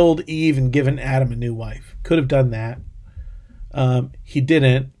have killed Eve and given Adam a new wife. Could have done that. He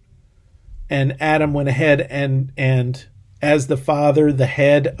didn't. And Adam went ahead and as the father, the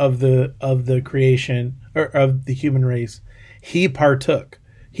head of the creation or of the human race, he partook.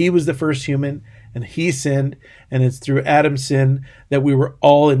 He was the first human and he sinned, and it's through Adam's sin that we were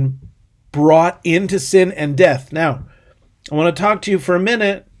all brought into sin and death. Now, I want to talk to you for a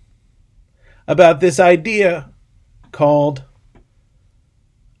minute about this idea called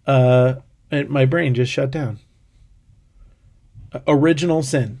my brain just shut down. Original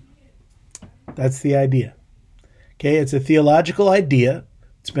sin. That's the idea. Okay, it's a theological idea.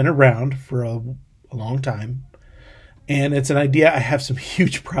 It's been around for a long time. And it's an idea I have some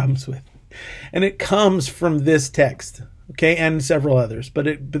huge problems with. And it comes from this text, okay, and several others.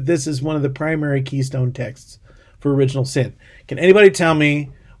 But this is one of the primary keystone texts for original sin. Can anybody tell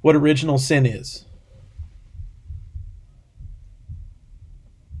me what original sin is?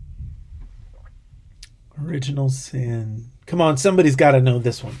 Original sin. Come on, somebody's got to know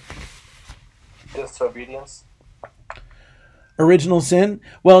this one. Disobedience. Original sin?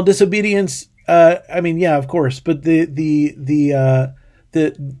 Well, disobedience. Yeah, of course. But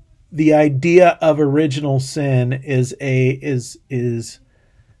the idea of original sin is it's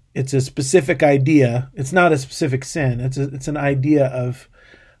a specific idea. It's not a specific sin. It's an idea of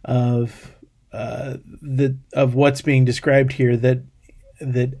what's being described here, that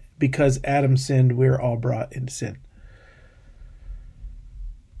because Adam sinned, we're all brought into sin.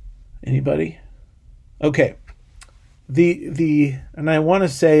 Anybody? Okay. And I want to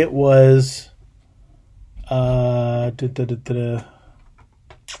say it was I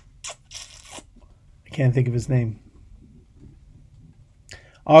can't think of his name.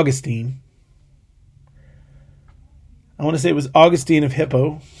 Augustine. I want to say it was Augustine of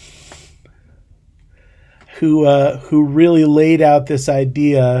Hippo who really laid out this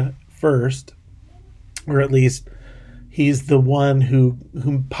idea first, or at least he's the one who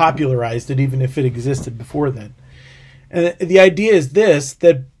popularized it, even if it existed before then. And the idea is this,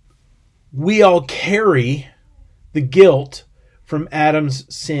 that we all carry the guilt from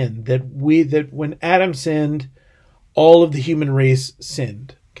Adam's sin, that when Adam sinned, all of the human race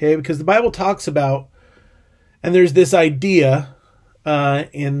sinned. Okay, because the Bible talks about, and there's this idea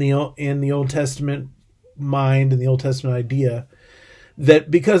in the Old Testament mind, and the Old Testament idea, that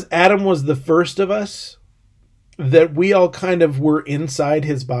because Adam was the first of us, that we all kind of were inside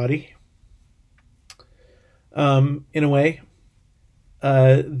his body, in a way.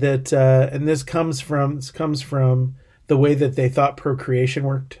 And this comes from the way that they thought procreation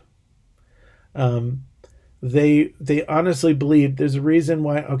worked. They honestly believed, there's a reason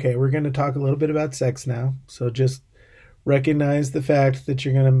why. Okay, we're going to talk a little bit about sex now, so just recognize the fact that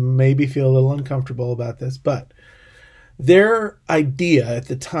you're going to maybe feel a little uncomfortable about this, but their idea at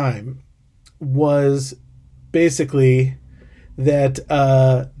the time was basically that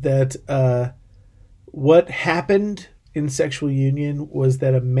what happened in sexual union was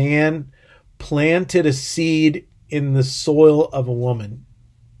that a man planted a seed in the soil of a woman,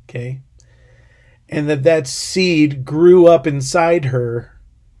 okay, and that seed grew up inside her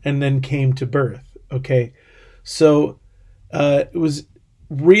and then came to birth, okay. So it was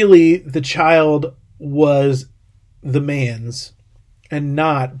really, the child was the man's and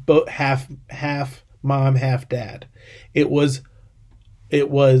not both half mom, half dad. It was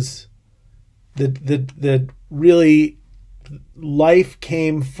the really, life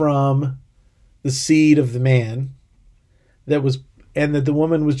came from the seed of the man, and that the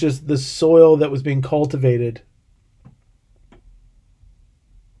woman was just the soil that was being cultivated.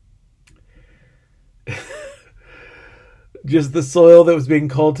 Just the soil that was being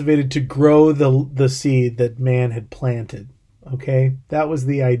cultivated to grow the seed that man had planted. Okay, that was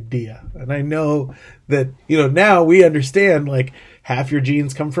the idea. And I know that, now we understand, like, half your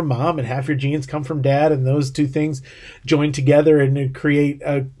genes come from mom and half your genes come from dad, and those two things join together and create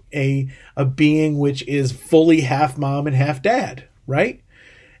a being which is fully half mom and half dad, right?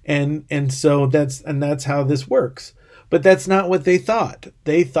 And so that's how this works. But that's not what they thought.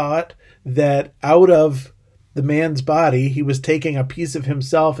 They thought that out of the man's body, he was taking a piece of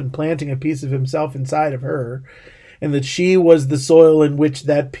himself and planting a piece of himself inside of her, and that she was the soil in which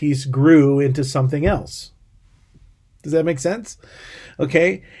that piece grew into something else. Does that make sense?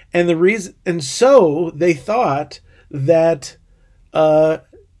 Okay. And so they thought that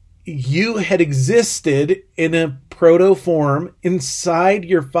you had existed in a proto form inside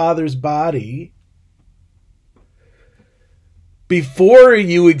your father's body before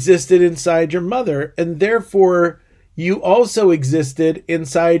you existed inside your mother, and therefore you also existed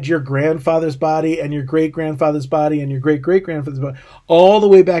inside your grandfather's body and your great-grandfather's body and your great-great-grandfather's body, all the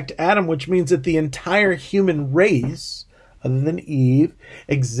way back to Adam, which means that the entire human race, other than Eve,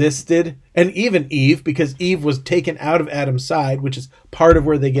 existed, and even Eve, because Eve was taken out of Adam's side, which is part of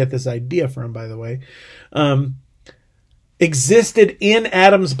where they get this idea from, by the way, existed in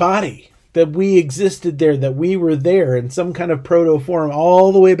Adam's body. That we existed there, that we were there in some kind of proto form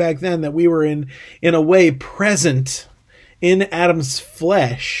all the way back then, that we were in a way present in Adam's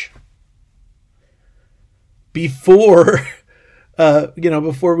flesh before,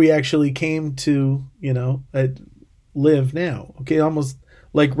 before we actually came to, live now. Okay. Almost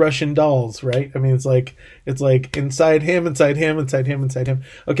like Russian dolls, right? I mean, it's like inside him, inside him, inside him, inside him.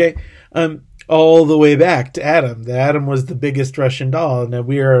 Okay. All the way back to Adam. That Adam was the biggest Russian doll, and that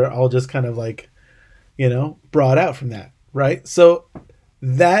we are all just kind of like, brought out from that, right? So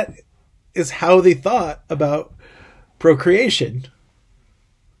that is how they thought about procreation.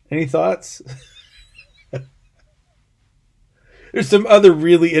 Any thoughts? There's some other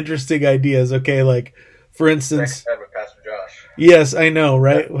really interesting ideas, okay? Like, for instance... with Pastor Josh. Yes, I know,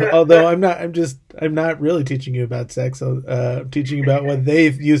 right? Although I'm not really teaching you about sex. I'm teaching you about what they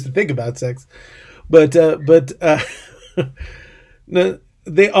used to think about sex. But no,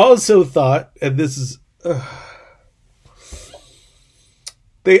 they also thought, and this is,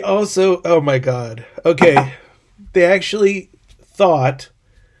 they also, oh my God. Okay. They actually thought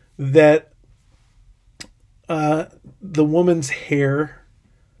that the woman's hair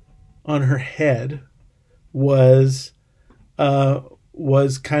on her head was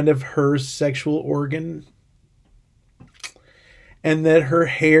kind of her sexual organ, and that her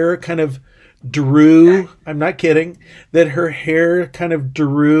hair kind of drew, I'm not kidding, that her hair kind of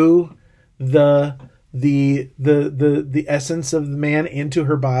drew the essence of the man into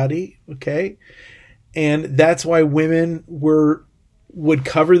her body, okay? And that's why women would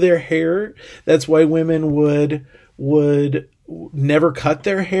cover their hair. That's why women would never cut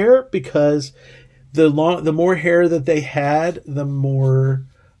their hair because the more hair that they had, the more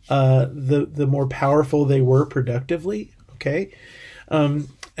the more powerful they were productively. Okay,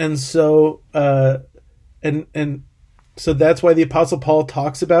 and so so that's why the Apostle Paul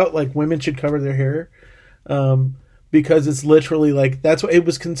talks about like women should cover their hair, because it's literally like that's what it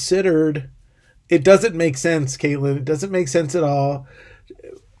was considered. It doesn't make sense, Caitlin. It doesn't make sense at all.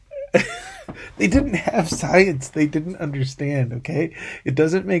 They didn't have science. They didn't understand, okay? It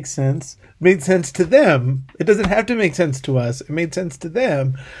doesn't make sense. It made sense to them. It doesn't have to make sense to us. It made sense to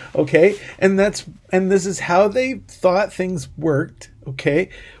them, okay? And this is how they thought things worked, okay?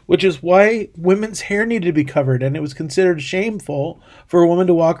 Which is why women's hair needed to be covered, and it was considered shameful for a woman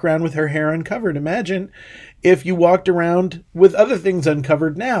to walk around with her hair uncovered. Imagine if you walked around with other things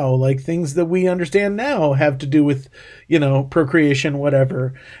uncovered now, like things that we understand now have to do with, procreation,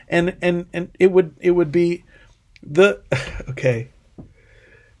 whatever. And it would be the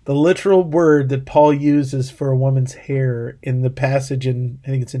literal word that Paul uses for a woman's hair in the passage in, I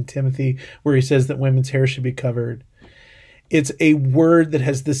think it's in Timothy, where he says that women's hair should be covered. It's a word that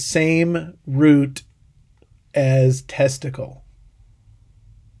has the same root as testicle.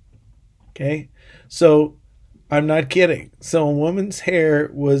 Okay? So I'm not kidding. So a woman's hair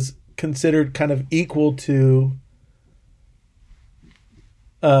was considered kind of equal to,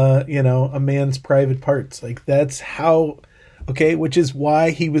 a man's private parts. Like that's how, okay, which is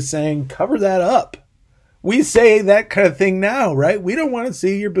why he was saying, cover that up. We say that kind of thing now, right? We don't want to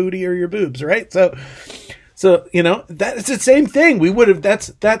see your booty or your boobs, right? So, that is the same thing. We would have,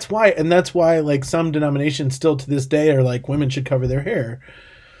 that's why, and that's why like some denominations still to this day are like women should cover their hair.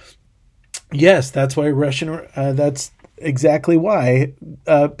 Yes, that's why that's exactly why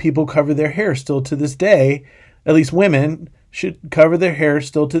people cover their hair still to this day. At least women should cover their hair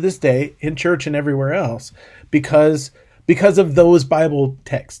still to this day in church and everywhere else because of those Bible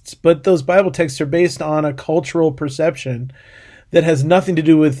texts. But those Bible texts are based on a cultural perception that has nothing to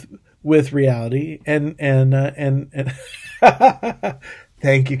do with reality. And thank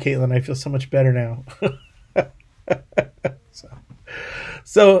you, Caitlin. I feel so much better now.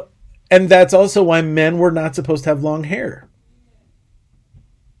 So. And that's also why men were not supposed to have long hair.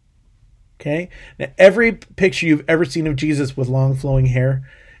 Okay? Now, every picture you've ever seen of Jesus with long flowing hair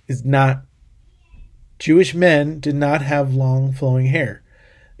is not. Jewish men did not have long flowing hair.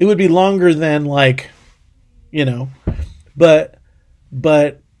 It would be longer than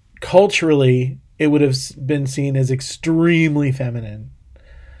but culturally it would have been seen as extremely feminine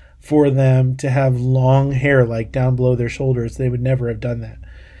for them to have long hair like down below their shoulders. They would never have done that.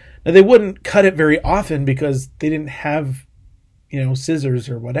 Now, they wouldn't cut it very often because they didn't have, scissors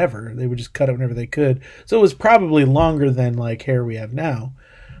or whatever. They would just cut it whenever they could. So it was probably longer than like hair we have now.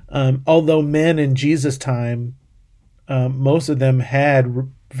 Although men in Jesus' time, most of them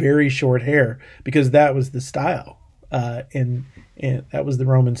had very short hair because that was the style. And that was the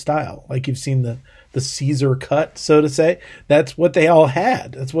Roman style. Like you've seen the Caesar cut, so to say. That's what they all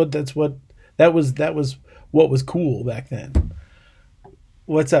had. That was what was cool back then.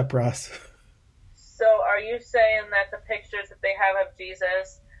 What's up, Ross? So are you saying that the pictures that they have of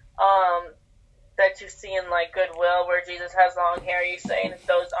Jesus, that you see in like Goodwill where Jesus has long hair, are you saying that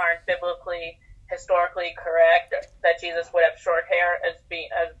those aren't biblically, historically correct, that Jesus would have short hair as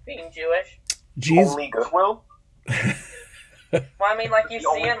being Jewish? Only Goodwill? Well, I mean, like you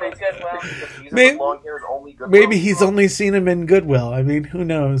see him in Goodwill. Maybe he's only seen him in Goodwill. I mean, who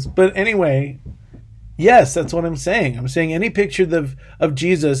knows? But anyway... Yes, that's what I'm saying. I'm saying any picture of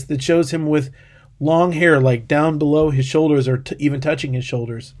Jesus that shows him with long hair, like down below his shoulders or even touching his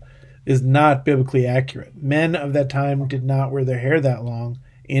shoulders, is not biblically accurate. Men of that time did not wear their hair that long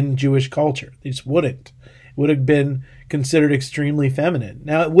in Jewish culture. They just wouldn't. It would have been considered extremely feminine.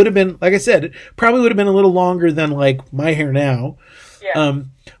 Now, it would have been, like I said, it probably would have been a little longer than like my hair now. Yeah.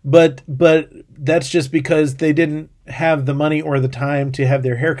 But that's just because they didn't have the money or the time to have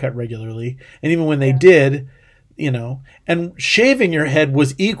their hair cut regularly. And even when they did, and shaving your head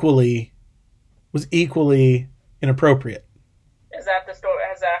was equally inappropriate. Is that the story?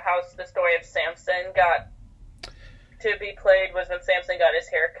 Has that how the story of Samson got to be played? Was when Samson got his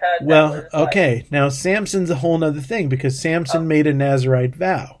hair cut? Well, okay. Now Samson's a whole nother thing because Samson made a Nazirite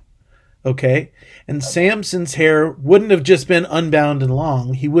vow. Okay? And Samson's hair wouldn't have just been unbound and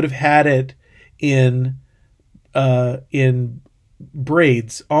long. He would have had it in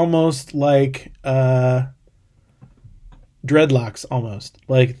braids, almost like dreadlocks, almost.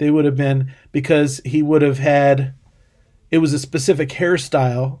 Like they would have been, because he would have had, it was a specific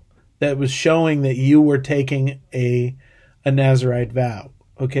hairstyle that was showing that you were taking a Nazirite vow.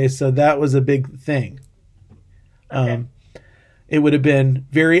 Okay, so that was a big thing. Okay. it would have been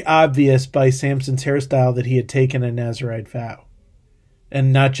very obvious by Samson's hairstyle that he had taken a Nazirite vow.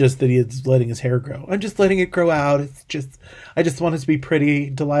 And not just that he is letting his hair grow. I'm just letting it grow out. I just want it to be pretty.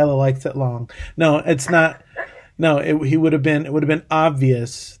 Delilah likes it long. No, it's not. No, it would have been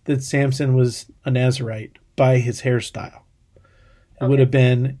obvious that Samson was a Nazirite by his hairstyle. It would have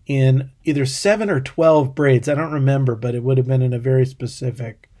been in either 7 or 12 braids. I don't remember, but it would have been in a very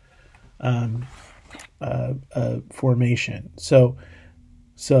specific formation. So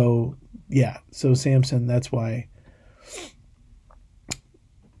Samson, that's why.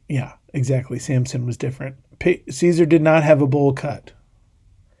 Yeah, exactly. Samson was different. Caesar did not have a bowl cut.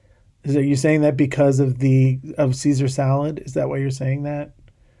 Are you saying that because of Caesar salad? Is that why you're saying that?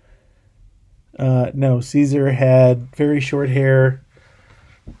 No, Caesar had very short hair,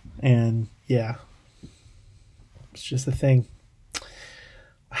 and yeah, it's just a thing.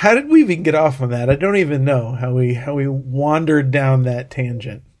 How did we even get off on that? I don't even know how we wandered down that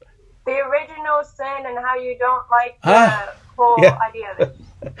tangent. The original sin and how you don't like the whole idea of it.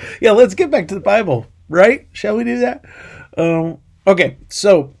 Yeah, let's get back to the Bible, right? Shall we do that? Okay,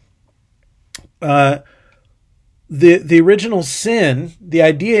 so the original sin, the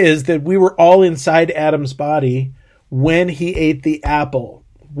idea is that we were all inside Adam's body when he ate the apple,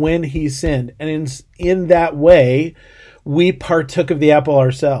 when he sinned. And in that way, we partook of the apple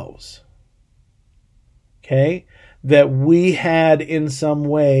ourselves. Okay? That we had in some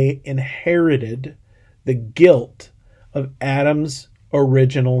way inherited the guilt of Adam's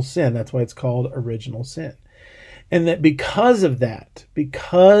original sin. That's why it's called original sin. And that because of that,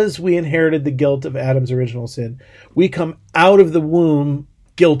 because we inherited the guilt of Adam's original sin, we come out of the womb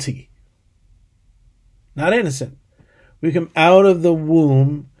guilty. Not innocent. We come out of the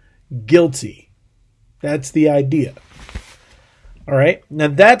womb guilty. That's the idea. All right? Now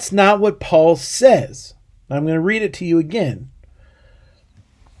that's not what Paul says. I'm going to read it to you again.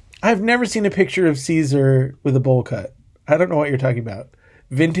 I've never seen a picture of Caesar with a bowl cut. I don't know what you're talking about.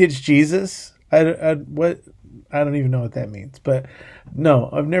 Vintage Jesus? I don't even know what that means. But no,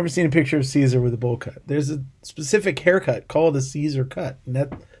 I've never seen a picture of Caesar with a bowl cut. There's a specific haircut called a Caesar cut. And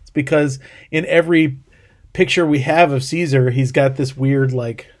that's because in every picture we have of Caesar, he's got this weird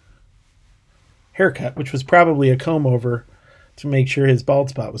haircut, which was probably a comb over to make sure his bald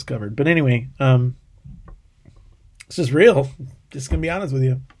spot was covered. But anyway, this is real. Just going to be honest with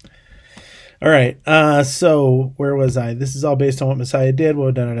you. All right, so where was I? This is all based on what Messiah did.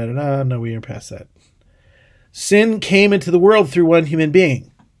 Well, no, we are past that. Sin came into the world through one human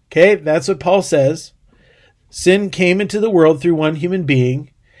being. Okay, that's what Paul says. Sin came into the world through one human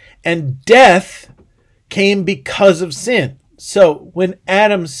being, and death came because of sin. So when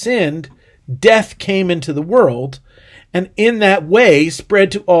Adam sinned, death came into the world, and in that way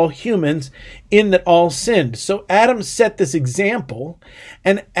spread to all humans in that all sinned. So Adam set this example,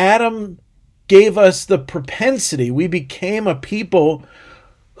 and Adam gave us the propensity. We became a people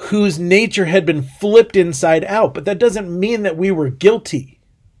whose nature had been flipped inside out, but that doesn't mean that we were guilty.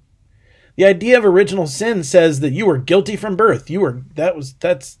 The idea of original sin says that you were guilty from birth. You were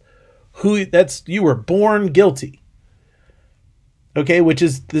born guilty. Okay, which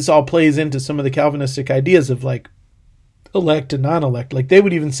is, this all plays into some of the Calvinistic ideas of elect and non-elect. They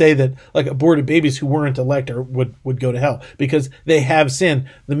would even say that aborted babies who weren't elect would go to hell because they have sin.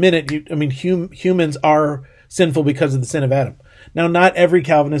 The minute humans are sinful because of the sin of Adam. Now, not every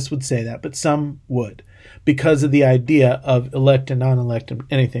Calvinist would say that, but some would, because of the idea of elect and non-elect and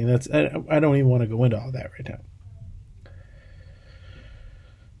anything. I don't even want to go into all that right now.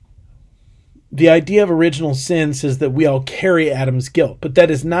 The idea of original sin says that we all carry Adam's guilt, but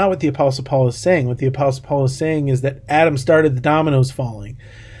that is not what the Apostle Paul is saying. What the Apostle Paul is saying is that Adam started the dominoes falling.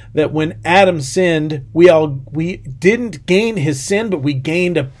 That when Adam sinned, we didn't gain his sin, but we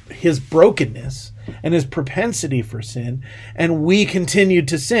gained his brokenness and his propensity for sin, and we continued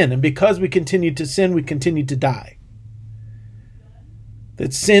to sin. And because we continued to sin, we continued to die.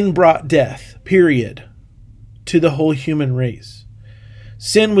 That sin brought death, period, to the whole human race.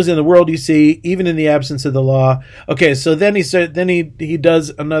 Sin was in the world, you see, even in the absence of the law. Okay, so then he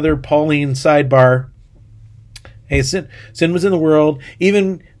does another Pauline sidebar. Hey, sin was in the world.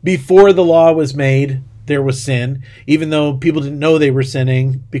 Even before the law was made, there was sin. Even though people didn't know they were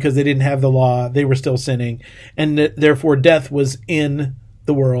sinning because they didn't have the law, they were still sinning. And therefore death was in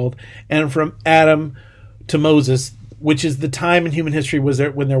the world. And from Adam to Moses, which is the time in human history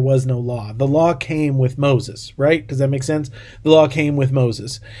when there was no law. The law came with Moses, right? Does that make sense? The law came with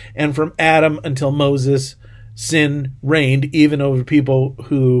Moses. And from Adam until Moses, sin reigned even over people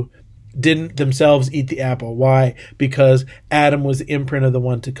who didn't themselves eat the apple. Why? Because Adam was the imprint of the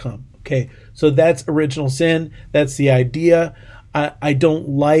one to come. Okay, so that's original sin. That's the idea. I don't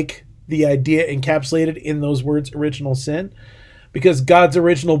like the idea encapsulated in those words, original sin, because God's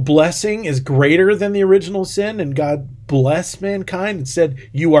original blessing is greater than the original sin, and God blessed mankind and said,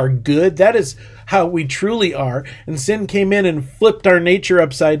 you are good. That is how we truly are. And sin came in and flipped our nature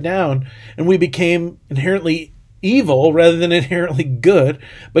upside down, and we became inherently evil rather than inherently good.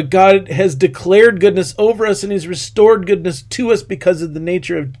 But God has declared goodness over us, and he's restored goodness to us because of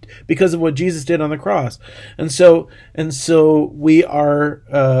because of what Jesus did on the cross. And so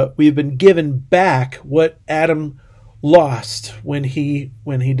we've been given back what Adam lost when he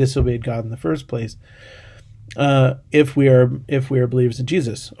disobeyed God in the first place. If we are believers in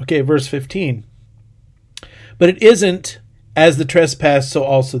Jesus. Okay, verse 15. But it isn't as the trespass, so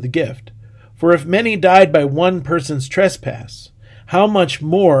also the gift. For if many died by one person's trespass, how much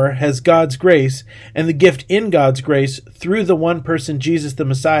more has God's grace and the gift in God's grace through the one person, Jesus the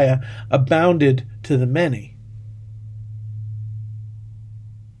Messiah, abounded to the many?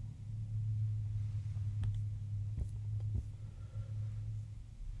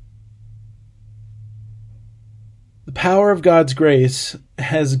 The power of God's grace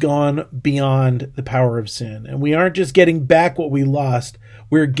has gone beyond the power of sin. And we aren't just getting back what we lost,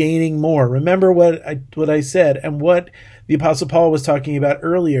 we're gaining more. Remember what I said and what the Apostle Paul was talking about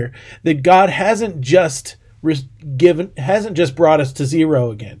earlier, that God hasn't just brought us to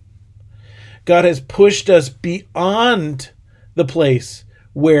zero again. God has pushed us beyond the place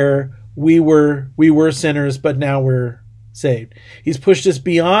where we were sinners, but now we're saved. He's pushed us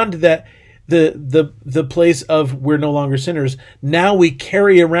beyond that, the place of we're no longer sinners. Now we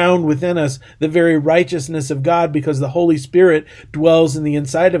carry around within us the very righteousness of God because the Holy Spirit dwells in the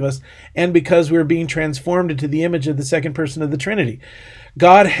inside of us, and because we're being transformed into the image of the second person of the Trinity.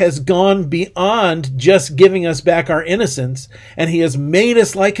 God has gone beyond just giving us back our innocence, and he has made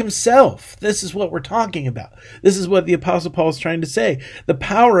us like himself. This is what we're talking about. This is what the Apostle Paul is trying to say. The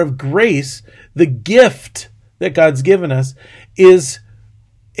power of grace, the gift that God's given us, is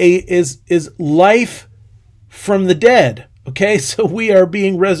life from the dead. Okay, so we are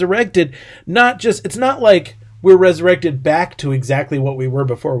being resurrected. It's not like we're resurrected back to exactly what we were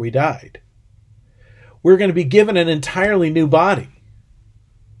before we died. We're going to be given an entirely new body.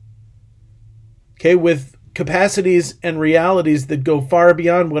 Okay, with capacities and realities that go far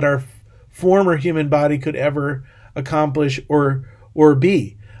beyond what our former human body could ever accomplish or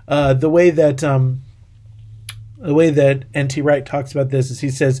be. The way that N.T. Wright talks about this is he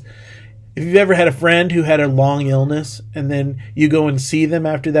says, if you've ever had a friend who had a long illness and then you go and see them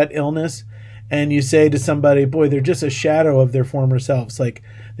after that illness and you say to somebody, boy, they're just a shadow of their former selves. Like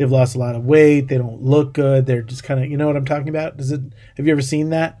they've lost a lot of weight. They don't look good. They're just kind of, you know what I'm talking about? Have you ever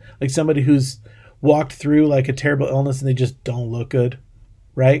seen that? Like somebody who's walked through like a terrible illness and they just don't look good,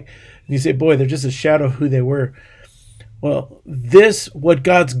 right? And you say, boy, they're just a shadow of who they were. Well, what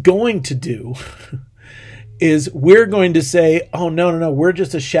God's going to do is we're going to say, oh, no, we're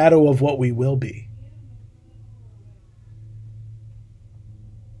just a shadow of what we will be.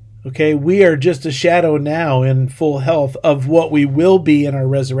 Okay, we are just a shadow now in full health of what we will be in our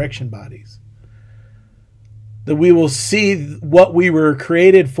resurrection bodies. That we will see what we were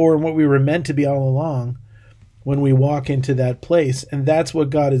created for and what we were meant to be all along when we walk into that place. And that's what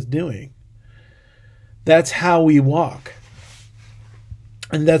God is doing. That's how we walk.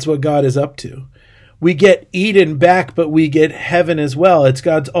 And that's what God is up to. We get Eden back, but we get heaven as well. It's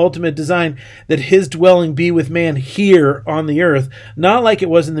God's ultimate design that his dwelling be with man here on the earth. Not like it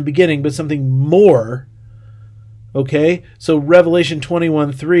was in the beginning, but something more. Okay? So Revelation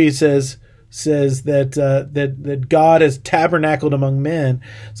 21:3 says that God has tabernacled among men.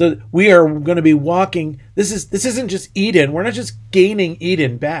 So we are going to be walking. This isn't just Eden. We're not just gaining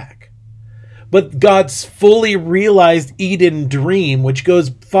Eden back. But God's fully realized Eden dream, which goes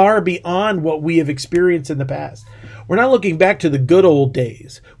far beyond what we have experienced in the past. We're not looking back to the good old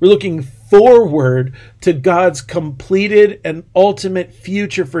days. We're looking forward to God's completed and ultimate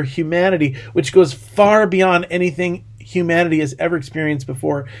future for humanity, which goes far beyond anything humanity has ever experienced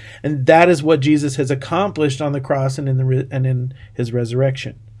before. And that is what Jesus has accomplished on the cross and in his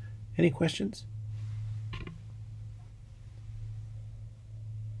resurrection. Any questions?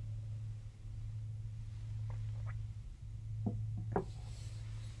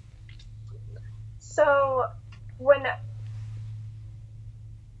 So, whenever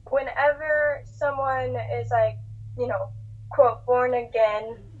someone is like, quote, born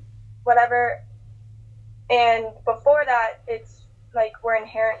again, whatever, and before that, it's like we're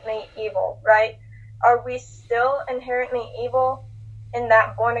inherently evil, right? Are we still inherently evil in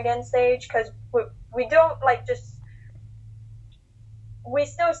that born again stage? Because we don't we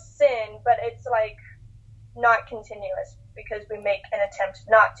still sin, but it's like not continuous. because we make an attempt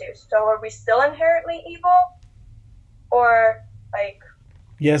not to. So are we still inherently evil? Or, like,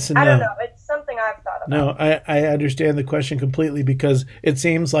 yes and no. I don't know. It's something I've thought about. No, I understand the question completely, because it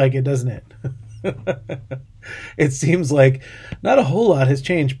seems like it, doesn't it? It seems like not a whole lot has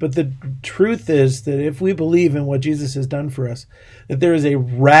changed, but the truth is that if we believe in what Jesus has done for us, that there is a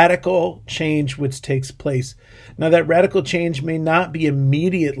radical change which takes place. Now, that radical change may not be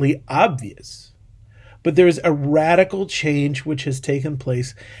immediately obvious, but there is a radical change which has taken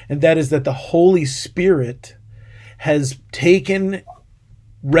place, and that is that the Holy Spirit has taken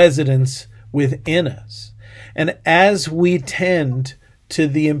residence within us. And as we tend to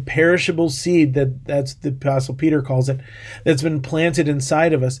the imperishable seed, that's the Apostle Peter calls it, that's been planted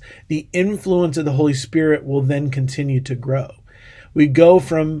inside of us, the influence of the Holy Spirit will then continue to grow. We go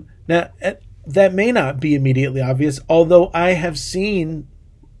from, now that may not be immediately obvious, although I have seen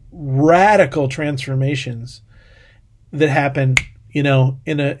radical transformations that happen, in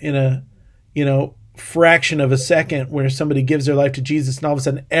a fraction of a second, where somebody gives their life to Jesus and all of a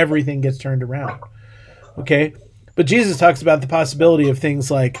sudden everything gets turned around. Okay? But Jesus talks about the possibility of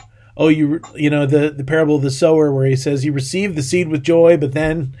things like, the parable of the sower, where he says you receive the seed with joy, but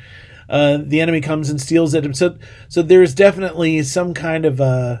then the enemy comes and steals it. So there's definitely some kind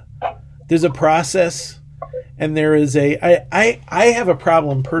of there's a process, and there is I have a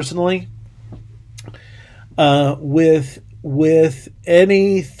problem personally with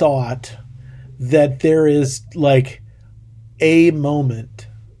any thought that there is like a moment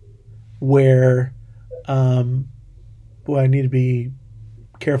where I need to be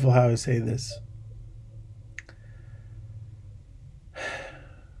careful how I say this.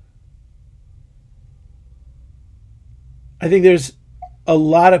 I think there's a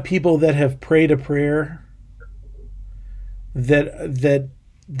lot of people that have prayed a prayer that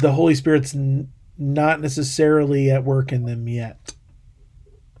the Holy Spirit's not necessarily at work in them yet.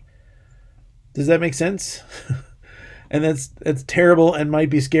 Does that make sense? And that's terrible and might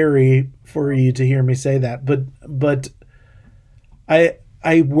be scary for you to hear me say that. But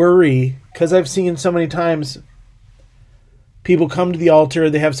I worry, because I've seen so many times people come to the altar,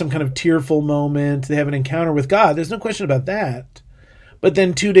 they have some kind of tearful moment, they have an encounter with God. There's no question about that. But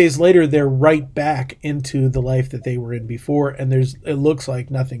then 2 days later, they're right back into the life that they were in before, and it looks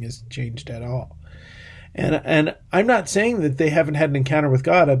like nothing has changed at all. And I'm not saying that they haven't had an encounter with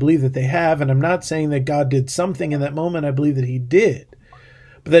God. I believe that they have, and I'm not saying that God did something in that moment. I believe that he did.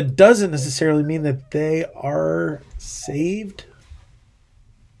 But that doesn't necessarily mean that they are saved.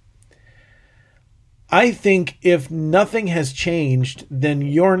 I think if nothing has changed, then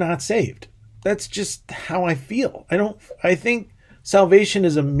you're not saved. That's just how I feel. I think salvation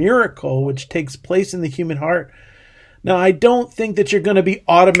is a miracle which takes place in the human heart. Now, I don't think that you're going to be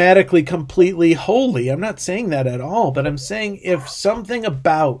automatically completely holy. I'm not saying that at all, but I'm saying if something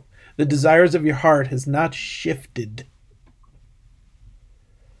about the desires of your heart has not shifted,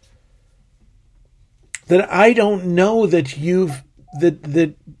 then I don't know that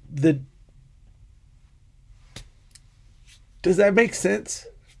does that make sense?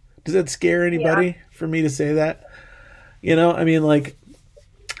 Does that scare anybody for me to say that? And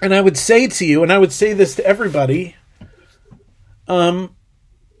I would say to you, and I would say this to everybody,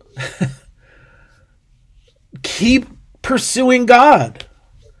 keep pursuing God.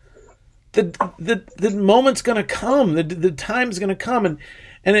 The moment's going to come. The time's going to come, and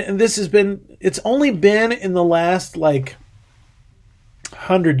it's only been in the last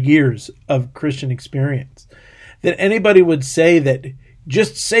 100 years of Christian experience that anybody would say that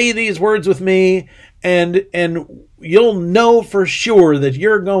just say these words with me and you'll know for sure that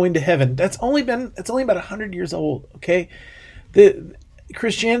you're going to heaven. It's only about 100 years old. Okay.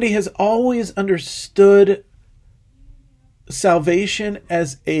 Christianity has always understood salvation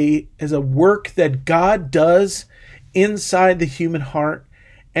as a work that God does inside the human heart,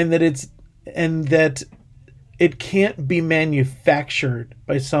 and that it can't be manufactured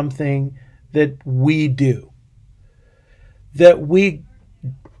by something that we do. That we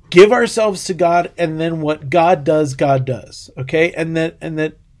give ourselves to God, and then what God does, okay? And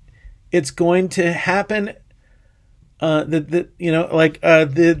that it's going to happen. In the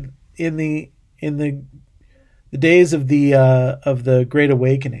days of the Great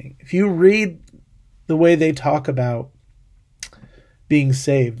Awakening, if you read the way they talk about being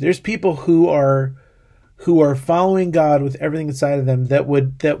saved, there's people who are following God with everything inside of them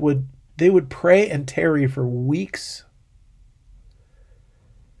they would pray and tarry for weeks,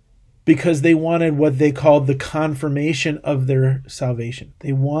 because they wanted what they called the confirmation of their salvation.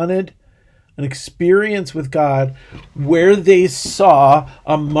 They wanted an experience with God where they saw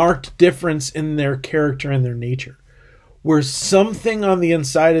a marked difference in their character and their nature, where something on the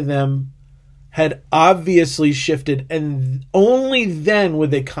inside of them had obviously shifted, and only then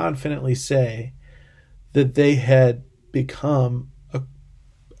would they confidently say that they had become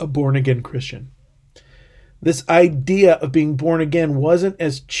a born-again Christian. This idea of being born again wasn't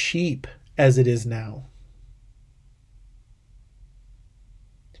as cheap as it is now.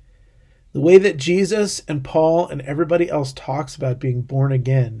 The way that Jesus and Paul and everybody else talks about being born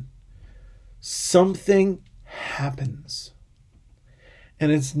again, something happens.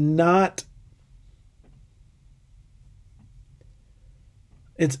 And it's not...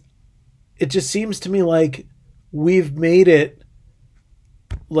 It just seems to me like we've made it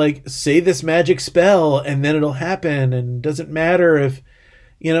like, say this magic spell and then it'll happen, and doesn't matter if,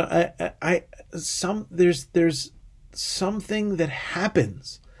 you know, there's something that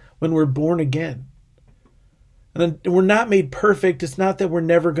happens when we're born again. And we're not made perfect. It's not that we're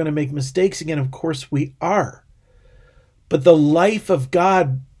never going to make mistakes again. Of course we are. But the life of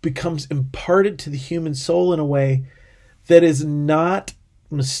God becomes imparted to the human soul in a way that is not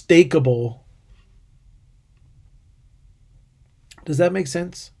mistakable. Does that make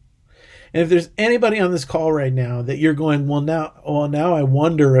sense? And if there's anybody on this call right now that you're going, well, now I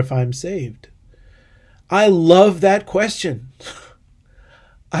wonder if I'm saved. I love that question.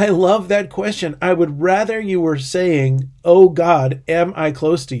 I love that question. I would rather you were saying, oh God, am I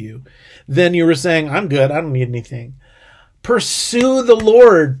close to you? Than you were saying, I'm good, I don't need anything. Pursue the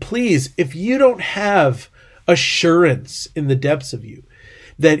Lord, please. If you don't have assurance in the depths of you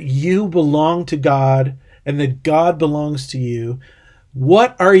that you belong to God and that God belongs to you,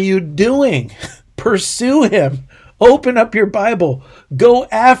 what are you doing? Pursue him. Open up your Bible. Go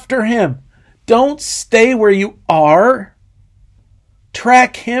after him. Don't stay where you are.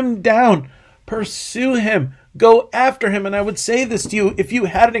 Track him down. Pursue him. Go after him. And I would say this to you, if you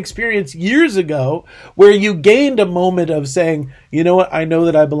had an experience years ago where you gained a moment of saying, you know what, I know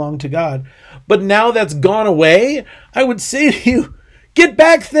that I belong to God, but now that's gone away, I would say to you, get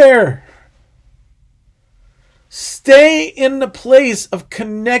back there. Stay in the place of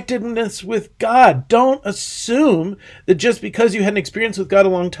connectedness with God. Don't assume that just because you had an experience with God a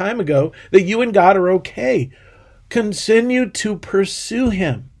long time ago, that you and God are okay. Continue to pursue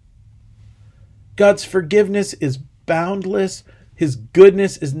him. God's forgiveness is boundless. His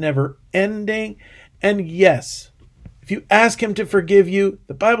goodness is never ending. And yes, if you ask him to forgive you,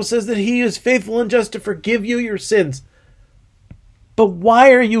 the Bible says that he is faithful and just to forgive you your sins. But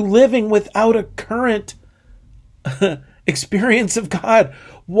why are you living without a current experience of God?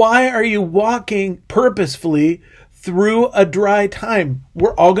 Why are you walking purposefully through a dry time?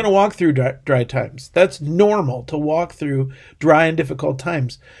 We're all going to walk through dry times. That's normal to walk through dry and difficult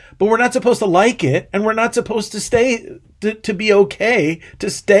times. But we're not supposed to like it, and we're not supposed to stay to be okay to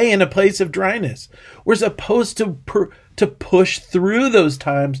stay in a place of dryness. We're supposed to push through those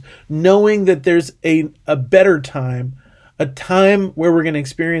times, knowing that there's a better time, a time where we're going to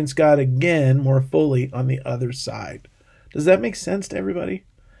experience God again more fully on the other side. Does that make sense to everybody?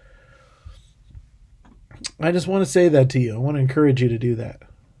 I just want to say that to you. I want to encourage you to do that.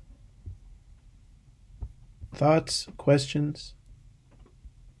 Thoughts, questions?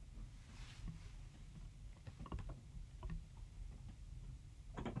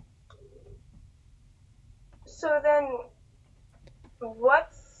 So then,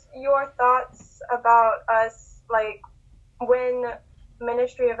 what's your thoughts about us, like, when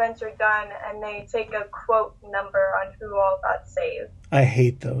ministry events are done and they take a quote number on who all got saved? I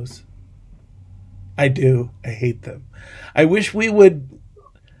hate those. I do. I hate them. I wish we would,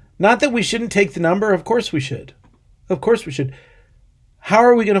 not that we shouldn't take the number. Of course we should. Of course we should. How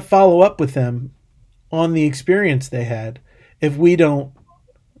are we going to follow up with them on the experience they had if we don't?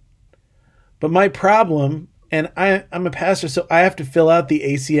 But my problem, and I'm a pastor, so I have to fill out the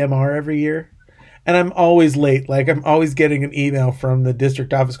ACMR every year. And I'm always late. Like, I'm always getting an email from the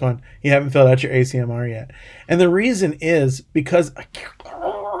district office going, you haven't filled out your ACMR yet. And the reason is because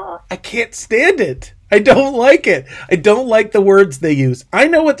I can't stand it. I don't like it. I don't like the words they use. I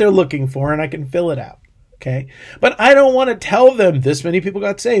know what they're looking for and I can fill it out. Okay. But I don't want to tell them this many people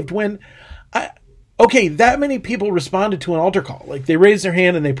got saved when that many people responded to an altar call. Like, they raised their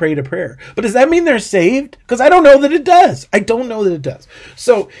hand and they prayed a prayer. But does that mean they're saved? Because I don't know that it does. I don't know that it does.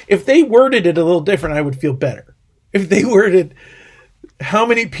 So if they worded it a little different, I would feel better. If they worded how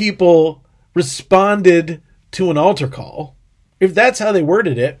many people responded to an altar call, if that's how they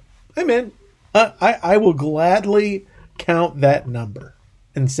worded it, I'm in. I will gladly count that number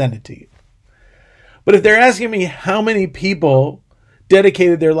and send it to you. But if they're asking me how many people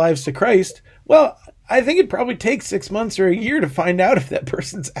dedicated their lives to Christ, well, I think it probably takes 6 months or a year to find out if that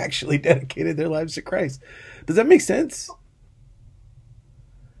person's actually dedicated their lives to Christ. Does that make sense?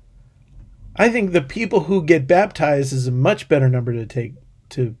 I think the people who get baptized is a much better number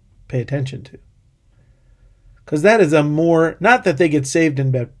to pay attention to. Because that is a more, not that they get saved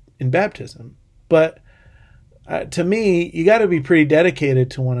in baptism, but to me, you got to be pretty dedicated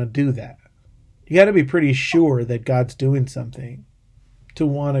to want to do that. You got to be pretty sure that God's doing something to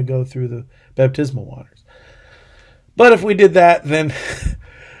want to go through the baptismal waters. But if we did that, then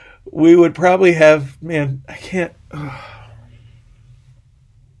we would probably have,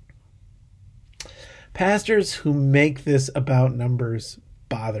 pastors who make this about numbers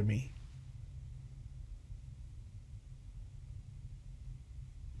bother me.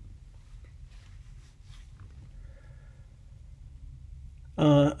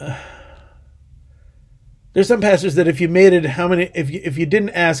 There's some pastors that if you made it, if you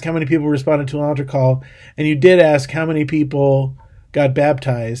didn't ask how many people responded to an altar call, and you did ask how many people got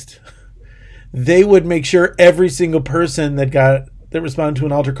baptized, they would make sure every single person that responded to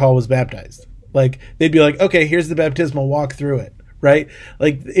an altar call was baptized. Like, they'd be like, okay, here's the baptismal, walk through it, right?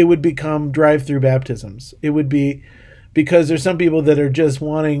 Like, it would become drive-through baptisms. It would be, because there's some people that are just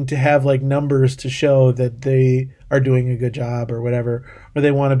wanting to have like numbers to show that they are doing a good job or whatever, or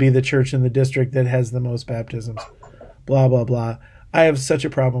they want to be the church in the district that has the most baptisms, blah, blah, blah. I have such a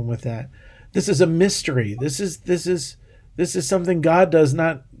problem with that. This is a mystery. This is something God does,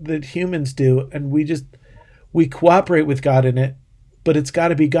 not that humans do. And we cooperate with God in it, but it's got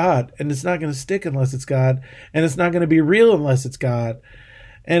to be God, and it's not going to stick unless it's God, and it's not going to be real unless it's God.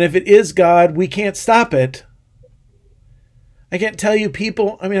 And if it is God, we can't stop it. I can't tell you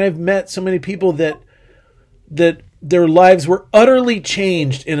people, I've met so many people that their lives were utterly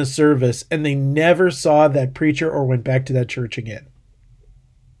changed in a service and they never saw that preacher or went back to that church again.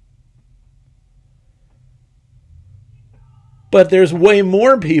 But there's way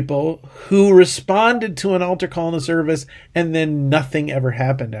more people who responded to an altar call in the service and then nothing ever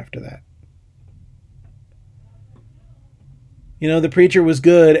happened after that. You know, the preacher was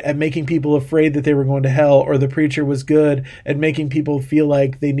good at making people afraid that they were going to hell, or the preacher was good at making people feel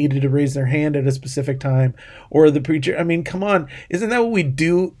like they needed to raise their hand at a specific time, or the preacher, come on, isn't that what we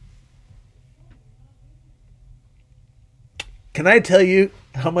do? Can I tell you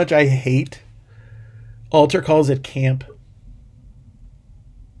how much I hate altar calls at camp?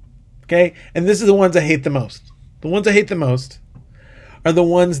 Okay? And this is the ones I hate the most. The ones I hate the most are the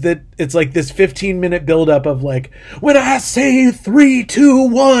ones that it's like this 15-minute buildup of like, when I say 3, 2,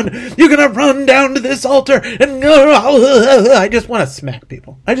 1, you're gonna run down to this altar, and I just want to smack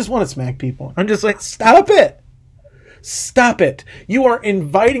people. I'm just like, stop it. Stop it. You are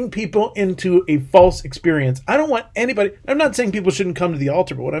inviting people into a false experience. I don't want anybody, I'm not saying people shouldn't come to the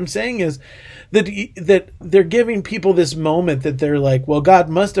altar, but what I'm saying is that they're giving people this moment that they're like, well, God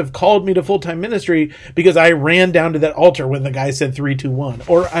must have called me to full-time ministry because I ran down to that altar when the guy said 3, 2, 1.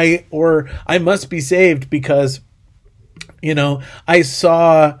 Or I must be saved because, I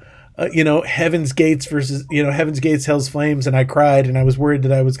saw Heaven's Gates versus, Heaven's Gates, Hell's Flames, and I cried, and I was worried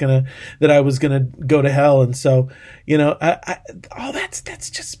that I was gonna go to hell, and so, that's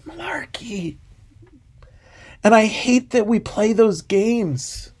just malarkey, and I hate that we play those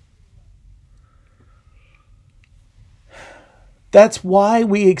games. That's why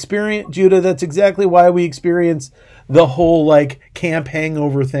we experience, Judah, that's exactly why we experience the whole like camp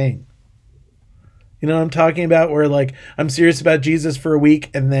hangover thing. You know what I'm talking about? Where like I'm serious about Jesus for a week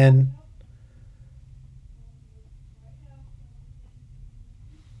and then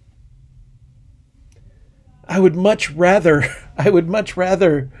I would much rather,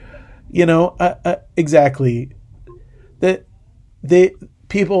 exactly, that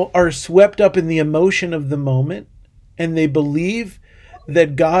people are swept up in the emotion of the moment and they believe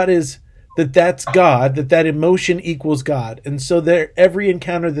that God is, that's God, that emotion equals God. And so every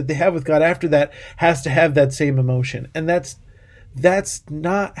encounter that they have with God after that has to have that same emotion. And that's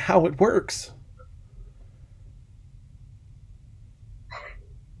not how it works.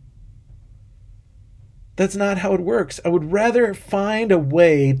 That's not how it works. I would rather find a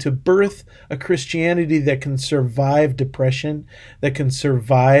way to birth a Christianity that can survive depression, that can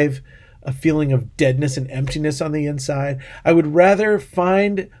survive a feeling of deadness and emptiness on the inside. I would rather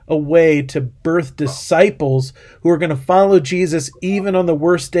find a way to birth disciples who are going to follow Jesus even on the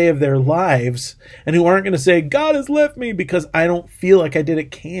worst day of their lives and who aren't going to say, God has left me because I don't feel like I did at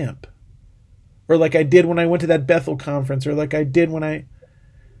camp, or like I did when I went to that Bethel conference, or like I did when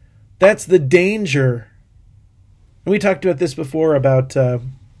that's the danger. And we talked about this before about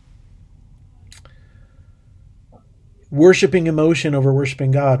worshiping emotion over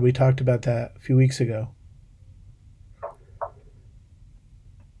worshiping God. We talked about that a few weeks ago.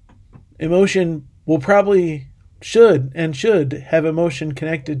 Emotion will probably should have emotion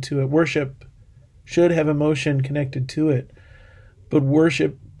connected to it. Worship should have emotion connected to it. But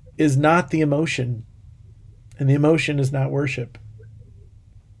worship is not the emotion, and the emotion is not worship.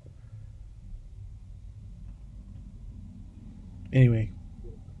 Anyway.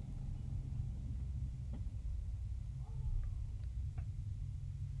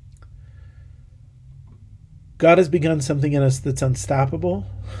 God has begun something in us that's unstoppable,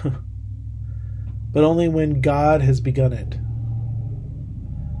 but only when God has begun it.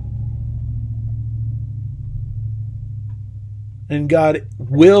 And God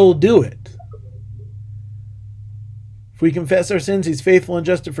will do it. If we confess our sins, He's faithful and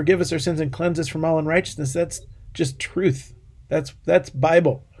just to forgive us our sins and cleanse us from all unrighteousness. That's just truth. That's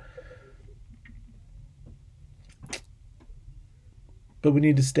Bible. But we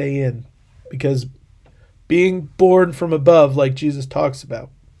need to stay in, because being born from above, like Jesus talks about,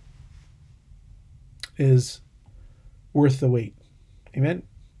 is worth the wait. Amen?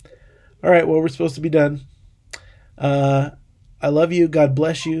 All right, well, we're supposed to be done. I love you. God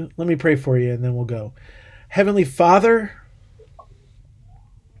bless you. Let me pray for you, and then we'll go. Heavenly Father,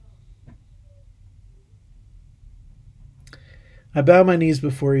 I bow my knees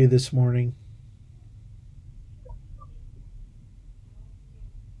before you this morning.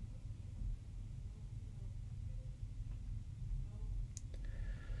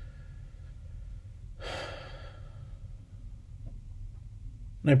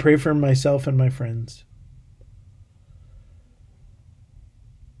 And I pray for myself and my friends,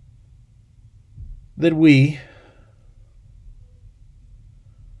 that we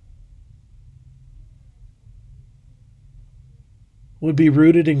would be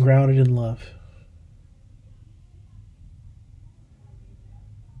rooted and grounded in love.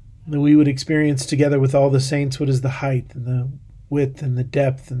 That we would experience together with all the saints what is the height and the width and the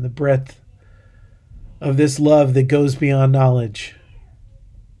depth and the breadth of this love that goes beyond knowledge.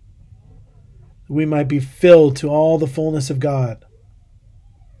 That we might be filled to all the fullness of God.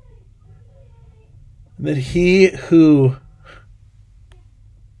 And that He who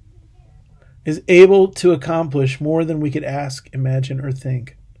is able to accomplish more than we could ask, imagine, or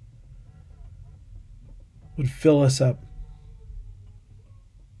think would fill us up.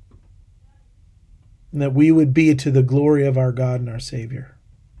 And that we would be to the glory of our God and our Savior.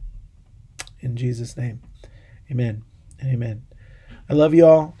 In Jesus' name, amen and amen. I love you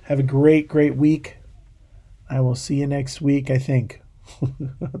all. Have a great, great week. I will see you next week, I think.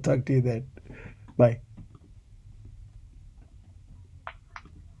 I'll talk to you then. Bye.